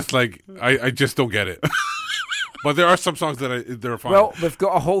where it's just like I just don't get it. But there are some songs that they're fine. Well, we've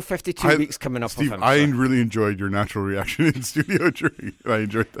got a whole 52 weeks coming up. Steve, of him. I really enjoyed your natural reaction in studio. I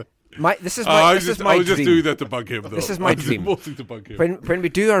enjoyed that. This is my dream. I was just doing that to bug him, though. This is my dream. Mostly to bug him. When we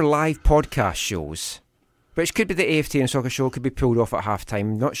do our live podcast shows, which could be the AFTN Soccer Show, could be pulled off at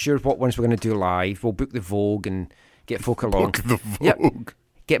halftime. Not sure what ones we're going to do live. We'll book the Vogue and get folk along. Book the Vogue. Yep.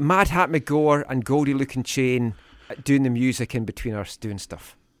 Get Mad Hat McGower and Goldie Looking Chain doing the music in between us doing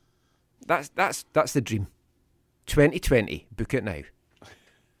stuff. That's the dream. 2020. Book it now.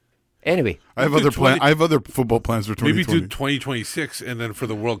 Anyway, I have other football plans for 2020. Maybe do 2026, and then for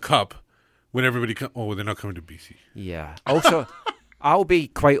the World Cup, when everybody they're not coming to BC. Yeah. Also, I'll be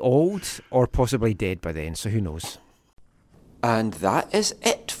quite old or possibly dead by then, so who knows. And that is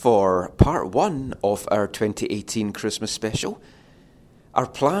it for part 1 of our 2018 Christmas special. Our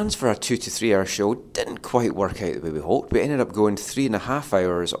plans for a 2 to 3 hour show didn't quite work out the way we hoped. We ended up going 3.5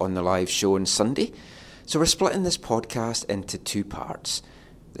 hours on the live show on Sunday. So we're splitting this podcast into 2 parts.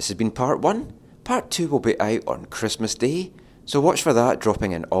 This has been part 1. Part 2 will be out on Christmas Day. So watch for that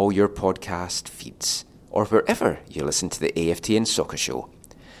dropping in all your podcast feeds, or wherever you listen to the AFTN Soccer Show.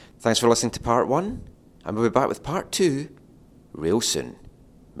 Thanks for listening to part 1, and we'll be back with part 2 real soon.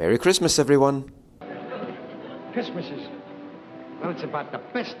 Merry Christmas, everyone. Christmas is, well, it's about the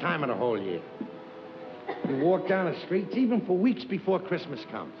best time of the whole year. You walk down the streets even for weeks before Christmas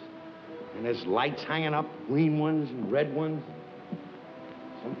comes. And there's lights hanging up, green ones and red ones.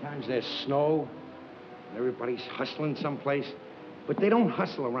 Sometimes there's snow, and everybody's hustling someplace. But they don't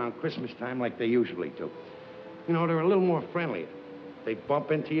hustle around Christmas time like they usually do. You know, they're a little more friendlier. They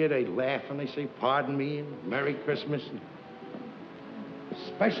bump into you, they laugh, and they say, "Pardon me," and "Merry Christmas." And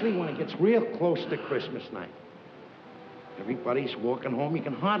especially when it gets real close to Christmas night. Everybody's walking home. You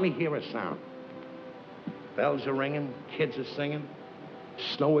can hardly hear a sound. Bells are ringing, kids are singing,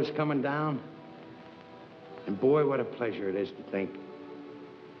 snow is coming down. And boy, what a pleasure it is to think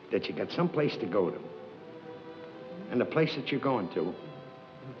that you got someplace to go to. And the place that you're going to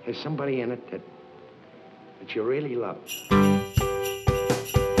has somebody in it that you really love.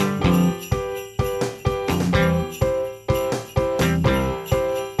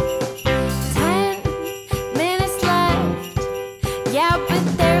 10 minutes left. Yeah, but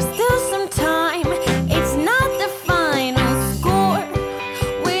there's still some time. It's not the final score.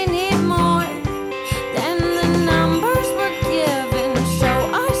 We need more than the numbers we're given. Show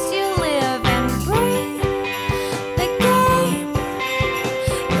us you live and breathe the game.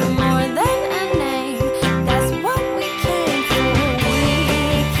 You're more than a name. That's what we came for. We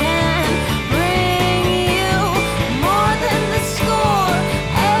can bring you more than the score.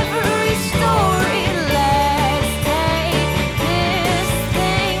 Every story. Let's take this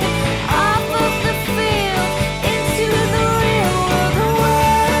thing off of the field into the real world,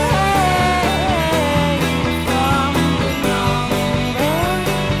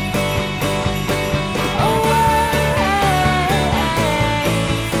 away from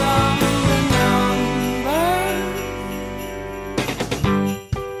the numbers,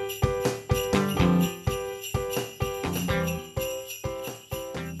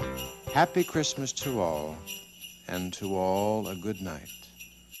 Happy Christmas to all, and to all a good night.